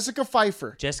 Pfeiffer. Yeah. Jessica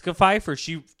Pfeiffer.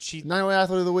 She 908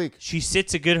 Athlete of the Week. She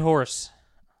sits a good horse.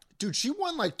 Dude, she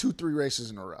won 2-3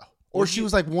 races in a row. Or she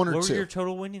was 1 or 2. What were your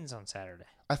total winnings on Saturday?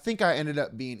 I think I ended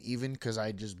up being even because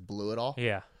I just blew it all.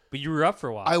 Yeah. But you were up for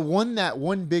a while. I won that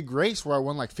one big race where I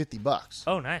won $50.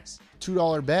 Oh, nice.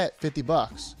 $2 bet,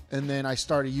 $50. And then I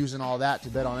started using all that to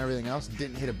bet on everything else.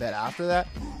 Didn't hit a bet after that.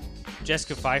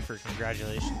 Jessica Pfeiffer,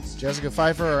 congratulations. Jessica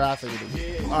Pfeiffer or Athlete of the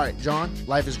Week. All right, John,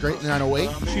 life is great in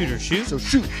 908. Shoot or shoot. So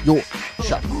shoot your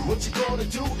shot. What you gonna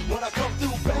do when I come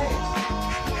through, babe?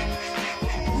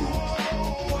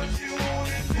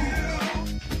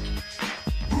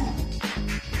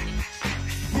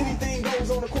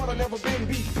 On the corner, never been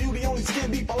beat. Beauty only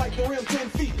skin deep. I like the rim 10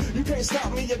 feet. You can't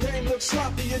stop me. Your game looks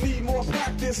sloppy. You need more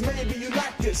practice. Maybe you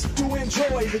like this to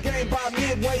enjoy the game by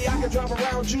midway. I can drive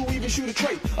around you, even shoot a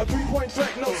trait. A 3-point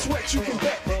threat, no sweat. You can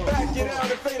bet. Back it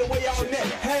out and fade away all net.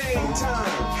 Hang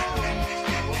time.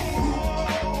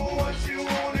 What you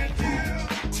wanna do?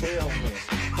 Tell me.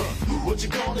 What you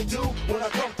gonna do when I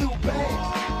come through, babe?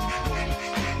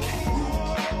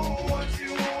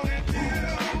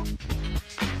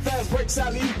 Breaks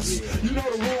out oops. You know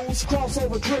the rules.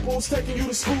 Crossover dribbles, taking you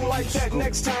to school like that.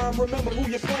 Next time, remember who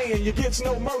you're playing. You get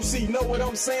no mercy. Know what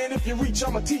I'm saying? If you reach,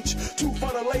 I'ma teach. Too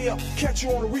fun to lay up. Catch you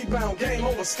on a rebound. Game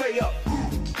over. Stay up.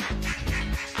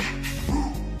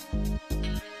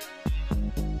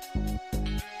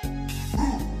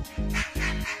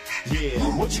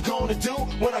 Yeah. What you gonna do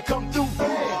when I come through, babe?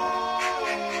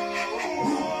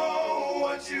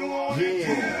 What you wanna do?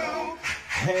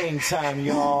 Hang time,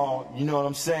 y'all. You know what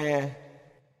I'm saying?